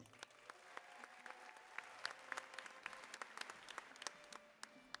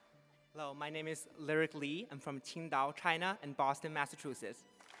 Hello, my name is Lyric Lee. I'm from Qingdao, China, and Boston, Massachusetts.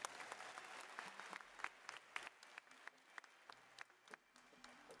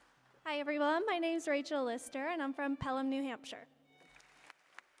 Hi, everyone. My name is Rachel Lister, and I'm from Pelham, New Hampshire.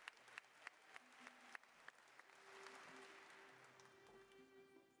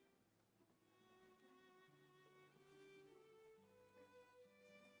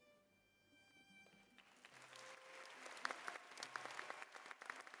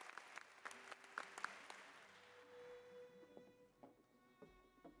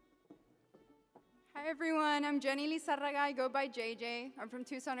 Hi everyone, I'm Jenny Lizarraga, I go by JJ. I'm from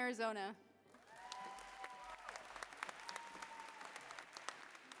Tucson, Arizona.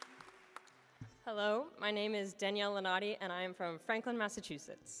 Hello, my name is Danielle Lenati, and I am from Franklin,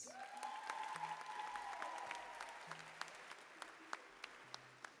 Massachusetts.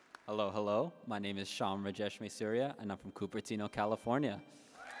 Hello. My name is Sham Rajesh Surya, and I'm from Cupertino, California.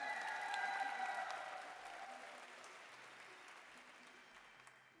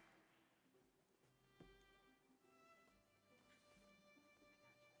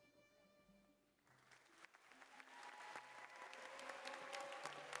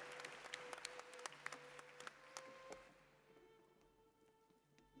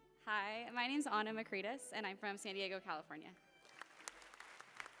 Hi, my name's Anna Makritis, and I'm from San Diego, California.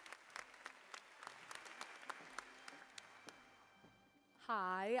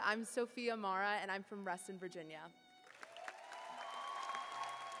 Hi, I'm Sophia Mara, and I'm from Reston, Virginia.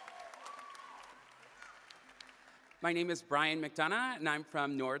 My name is Brian McDonough, and I'm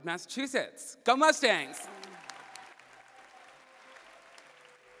from Norwood, Massachusetts. Go Mustangs!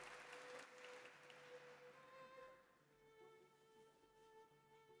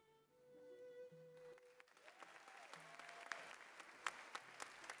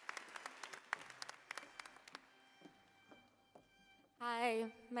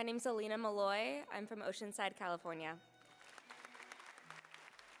 Hi, my name's Alina Malloy. I'm from Oceanside, California.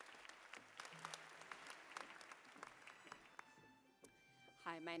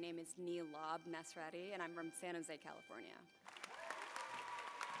 Hi, my name is Neelab Nasrati, and I'm from San Jose, California.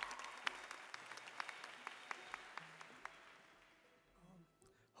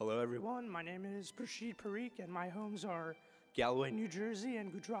 Hello, everyone. My name is Prashid Parikh, and my homes are Galway, New Jersey,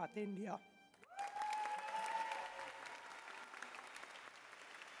 and Gujarat, India.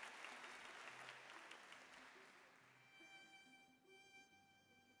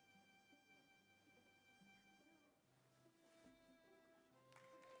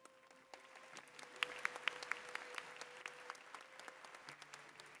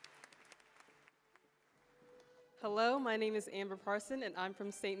 Hello, my name is Amber Parson, and I'm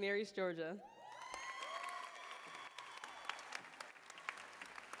from St. Mary's, Georgia.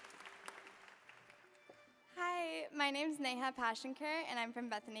 Hi, my name's Neha Pashankar, and I'm from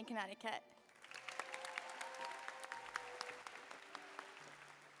Bethany, Connecticut.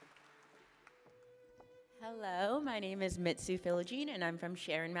 Hello, my name is Mitsu Philogene, and I'm from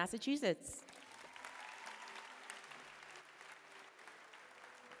Sharon, Massachusetts.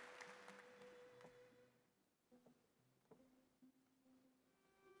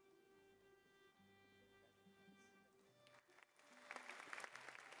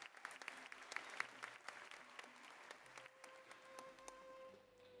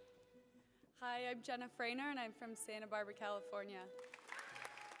 Hi, I'm Jenna Frainer, and I'm from Santa Barbara, California.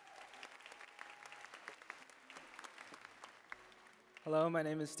 Hello, my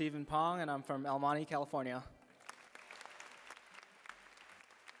name is Stephen Pong, and I'm from El Monte, California.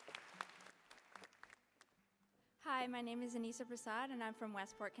 Hi, my name is Anisa Prasad, and I'm from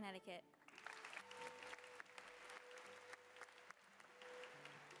Westport, Connecticut.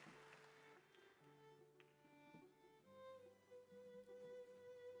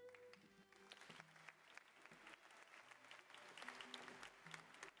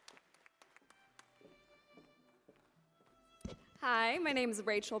 Hi, my name is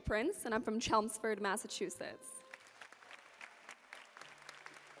Rachel Prince, and I'm from Chelmsford, Massachusetts.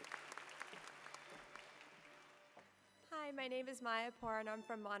 Hi, my name is Maya Poor, and I'm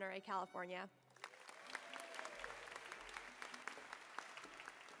from Monterey, California.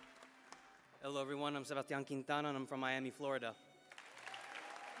 Hello, everyone. I'm Sebastian Quintana, and I'm from Miami, Florida.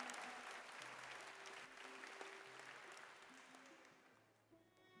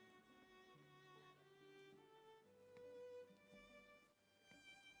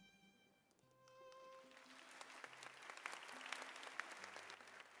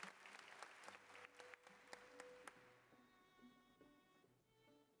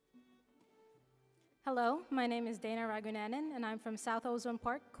 Hello, my name is Dana Ragunanan, and I'm from South Ozone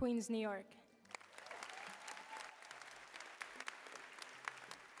Park, Queens, New York.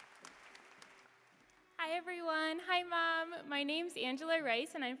 Hi, everyone. Hi, Mom. My name's Angela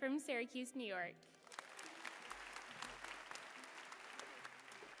Rice, and I'm from Syracuse, New York.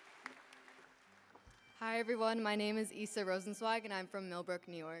 Hi, everyone. My name is Issa Rosenzweig, and I'm from Millbrook,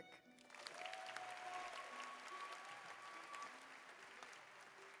 New York.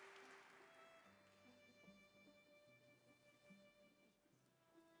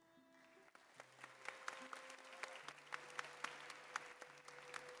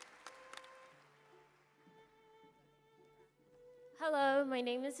 Hello, my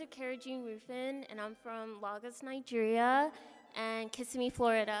name is Akira Jean Rufin, and I'm from Lagos, Nigeria, and Kissimmee,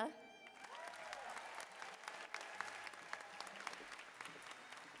 Florida.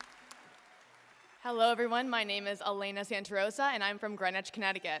 Hello, everyone. My name is Elena Santarosa, and I'm from Greenwich,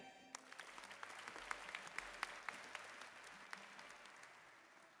 Connecticut.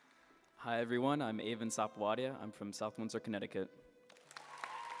 Hi, everyone. I'm Avon Sapwadia. I'm from South Windsor, Connecticut.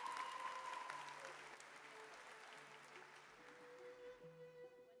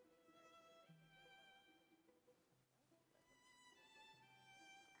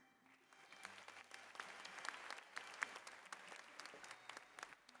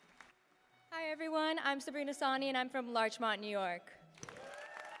 Hi, everyone. I'm Sabrina Sani, and I'm from Larchmont, New York.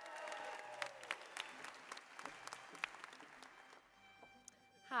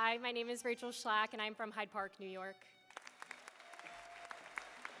 Hi, my name is Rachel Schlack, and I'm from Hyde Park, New York.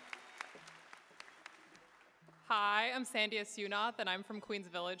 Hi, I'm Sandia Sunath, and I'm from Queens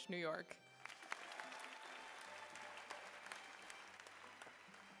Village, New York.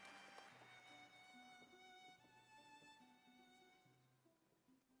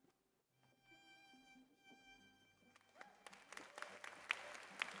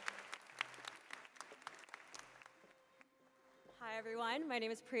 Hi, everyone. My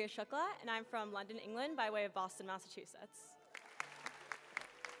name is Priya Shukla, and I'm from London, England, by way of Boston, Massachusetts.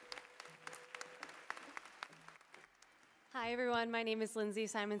 Hi, everyone. My name is Lindsay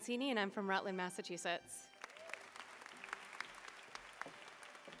Simoncini, and I'm from Rutland, Massachusetts.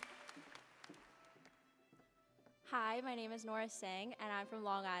 Hi, my name is Nora Singh, and I'm from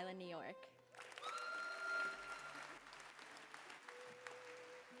Long Island, New York.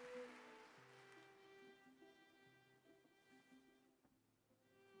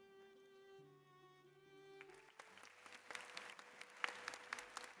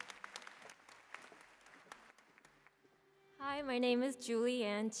 Hi, my name is Julie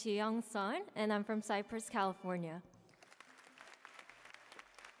Ann Chiang Sun, and I'm from Cypress, California.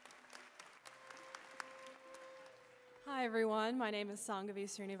 Hi, everyone. My name is Sanghavi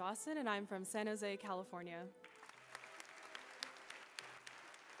Srinivasan, and I'm from San Jose, California.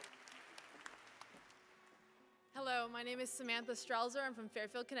 Hello, my name is Samantha Strelzer. I'm from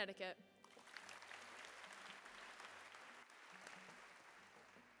Fairfield, Connecticut.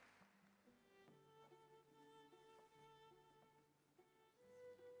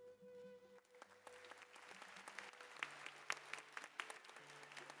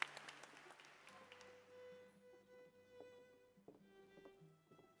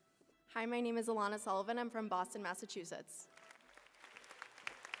 Hi, my name is Alana Sullivan. I'm from Boston, Massachusetts.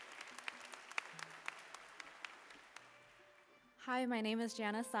 Hi, my name is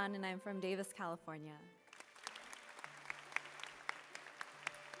Jana Sun, and I'm from Davis, California.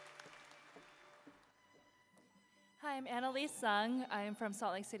 Hi, I'm Annalise Sung. I'm from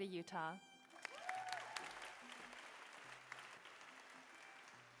Salt Lake City, Utah.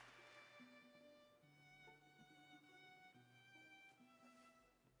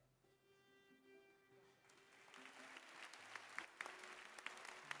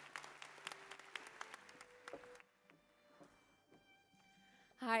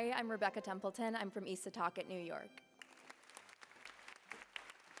 Hi, I'm Rebecca Templeton. I'm from East Setauket, New York.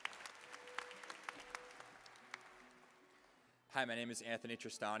 Hi, my name is Anthony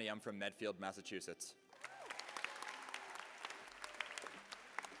Tristani. I'm from Medfield, Massachusetts.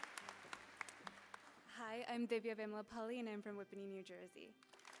 Hi, I'm Divya Vimlapalli, and I'm from Whippany, New Jersey.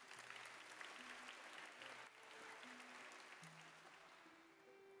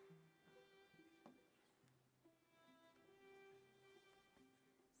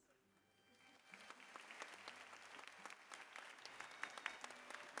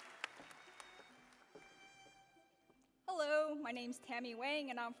 Hello, my name's Tammy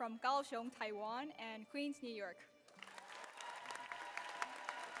Wang, and I'm from Kaohsiung, Taiwan, and Queens, New York.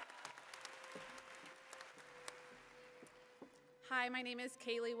 Hi, my name is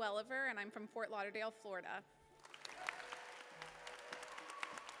Kaylee Welliver, and I'm from Fort Lauderdale, Florida.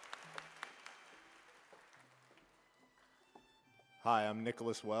 Hi, I'm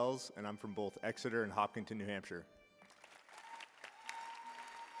Nicholas Wells, and I'm from both Exeter and Hopkinton, New Hampshire.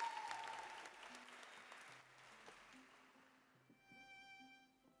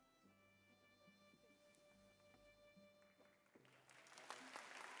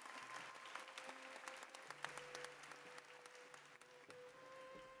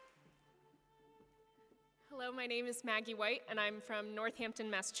 Hello, my name is Maggie White, and I'm from Northampton,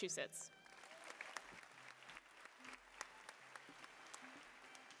 Massachusetts.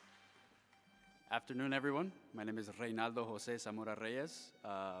 Afternoon, everyone. My name is Reynaldo Jose Zamora Reyes,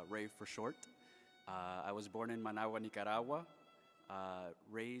 Ray for short. I was born in Managua, Nicaragua,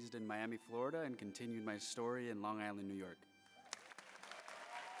 raised in Miami, Florida, and continued my story in Long Island, New York.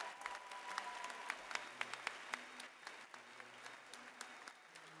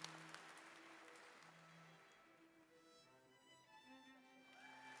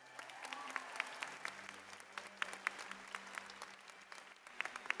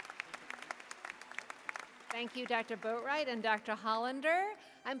 Thank you, Dr. Boatwright and Dr. Hollander.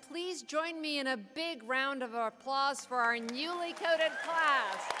 And please join me in a big round of applause for our newly coated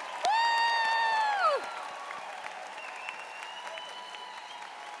class. Woo!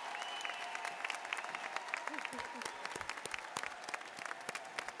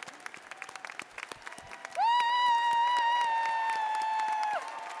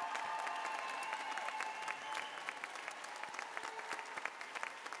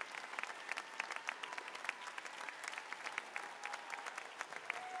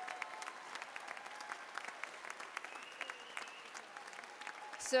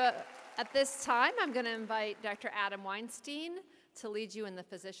 So at this time, I'm going to invite Dr. Adam Weinstein to lead you in the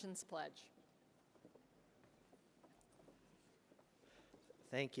Physician's Pledge.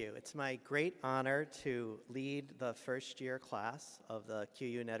 Thank you. It's my great honor to lead the first-year class of the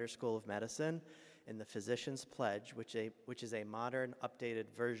QU Netter School of Medicine in the Physician's Pledge, which is a modern, updated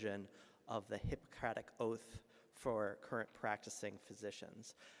version of the Hippocratic Oath for current practicing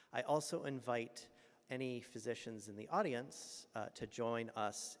physicians. I also invite any physicians in the audience to join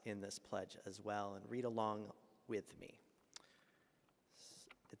us in this pledge as well and read along with me.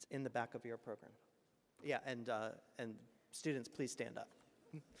 It's in the back of your program. Yeah, and students, please stand up.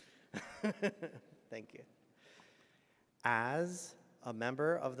 Thank you. As a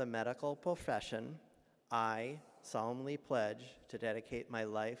member of the medical profession, I solemnly pledge to dedicate my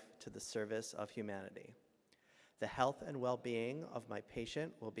life to the service of humanity. The health and well-being of my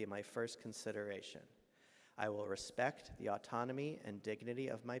patient will be my first consideration. I will respect the autonomy and dignity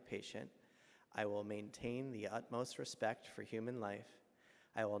of my patient. I will maintain the utmost respect for human life.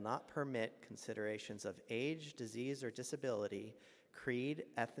 I will not permit considerations of age, disease, or disability, creed,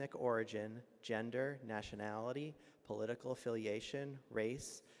 ethnic origin, gender, nationality, political affiliation,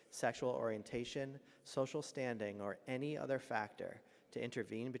 race, sexual orientation, social standing, or any other factor to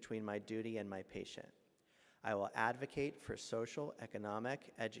intervene between my duty and my patient. I will advocate for social,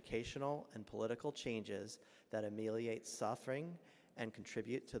 economic, educational, and political changes that ameliorate suffering and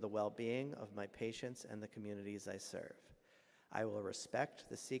contribute to the well-being of my patients and the communities I serve. I will respect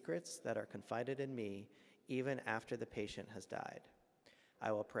the secrets that are confided in me even after the patient has died.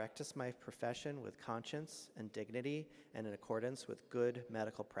 I will practice my profession with conscience and dignity and in accordance with good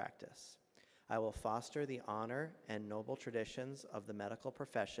medical practice. I will foster the honor and noble traditions of the medical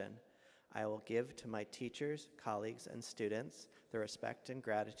profession. I will give to my teachers, colleagues, and students the respect and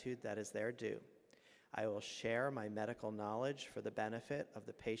gratitude that is their due. I will share my medical knowledge for the benefit of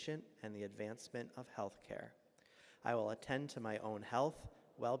the patient and the advancement of healthcare. I will attend to my own health,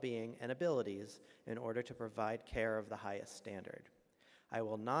 well-being, and abilities in order to provide care of the highest standard. I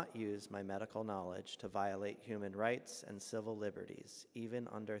will not use my medical knowledge to violate human rights and civil liberties, even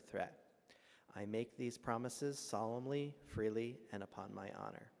under threat. I make these promises solemnly, freely, and upon my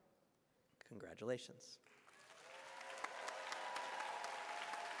honor. Congratulations.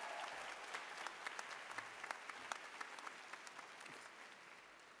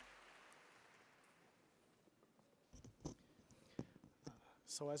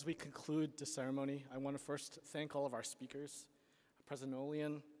 So as we conclude the ceremony, I want to first thank all of our speakers, President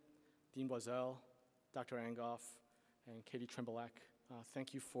Olian, Dean Boiselle, Dr. Angoff, and Katie Trimbalek.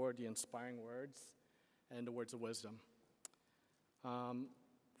 Thank you for the inspiring words and the words of wisdom.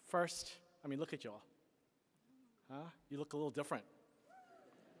 First, I mean, look at y'all. Huh? You look a little different.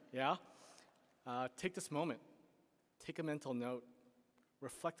 Yeah? Take this moment. Take a mental note.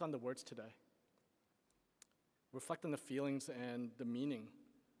 Reflect on the words today. Reflect on the feelings and the meaning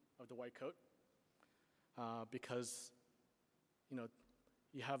of the white coat. Because, you know,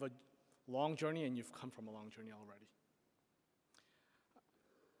 you have a long journey and you've come from a long journey already.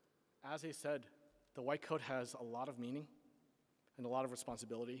 As I said, the white coat has a lot of meaning, and a lot of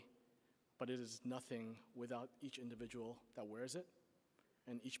responsibility, but it is nothing without each individual that wears it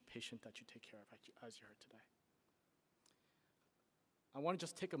and each patient that you take care of, as you heard today. I want to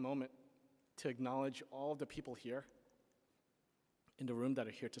just take a moment to acknowledge all of the people here in the room that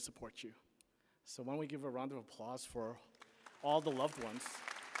are here to support you. So why don't we give a round of applause for all the loved ones.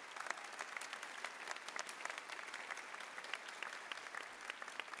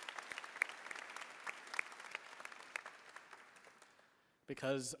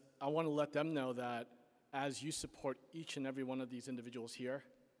 Because I want to let them know that as you support each and every one of these individuals here,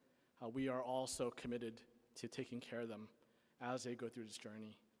 we are also committed to taking care of them as they go through this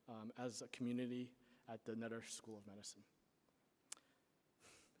journey as a community at the Netter School of Medicine.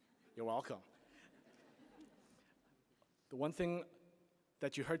 You're welcome. The one thing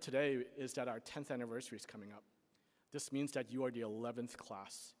that you heard today is that our 10th anniversary is coming up. This means that you are the 11th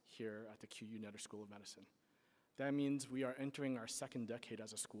class here at the QU Netter School of Medicine. That means we are entering our second decade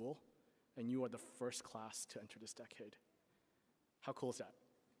as a school, and you are the first class to enter this decade. How cool is that?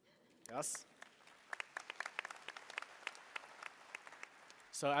 Yes?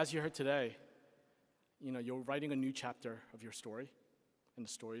 So as you heard today, you're writing a new chapter of your story and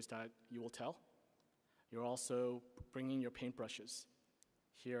the stories that you will tell. You're also bringing your paintbrushes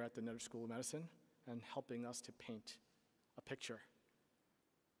here at the Netter School of Medicine and helping us to paint a picture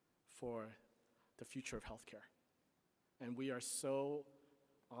for the future of healthcare. And we are so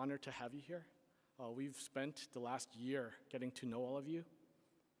honored to have you here. We've spent the last year getting to know all of you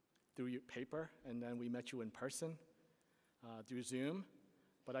through your paper, and then we met you in person through Zoom.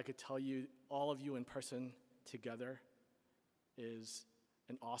 But I could tell you, all of you in person together is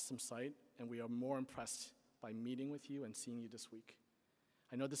an awesome sight, and we are more impressed by meeting with you and seeing you this week.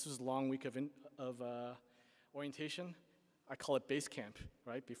 I know this was a long week of orientation. I call it base camp,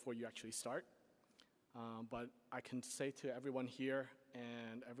 right, before you actually start. But I can say to everyone here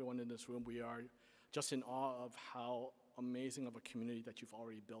and everyone in this room, we are just in awe of how amazing of a community that you've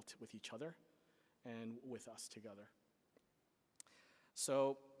already built with each other and with us together.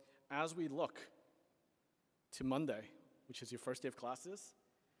 So as we look to Monday, which is your first day of classes,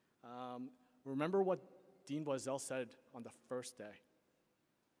 remember what Dean Boiselle said on the first day,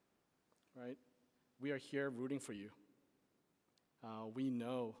 right? We are here rooting for you. We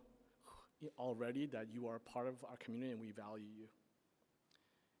know already that you are a part of our community and we value you.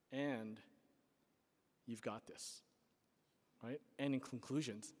 And you've got this, right? And in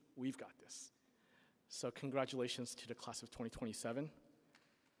conclusions, we've got this. So congratulations to the class of 2027.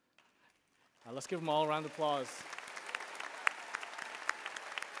 Let's give them all a round of applause.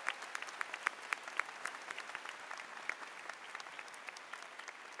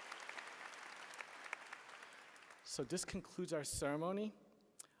 So this concludes our ceremony.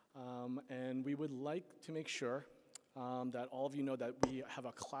 And we would like to make sure that all of you know that we have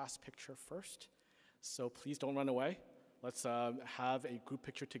a class picture first. So please don't run away. Let's have a group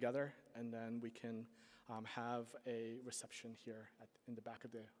picture together, and then we can have a reception here in the back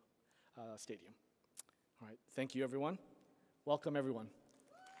of the stadium. All right, thank you, everyone. Welcome, everyone.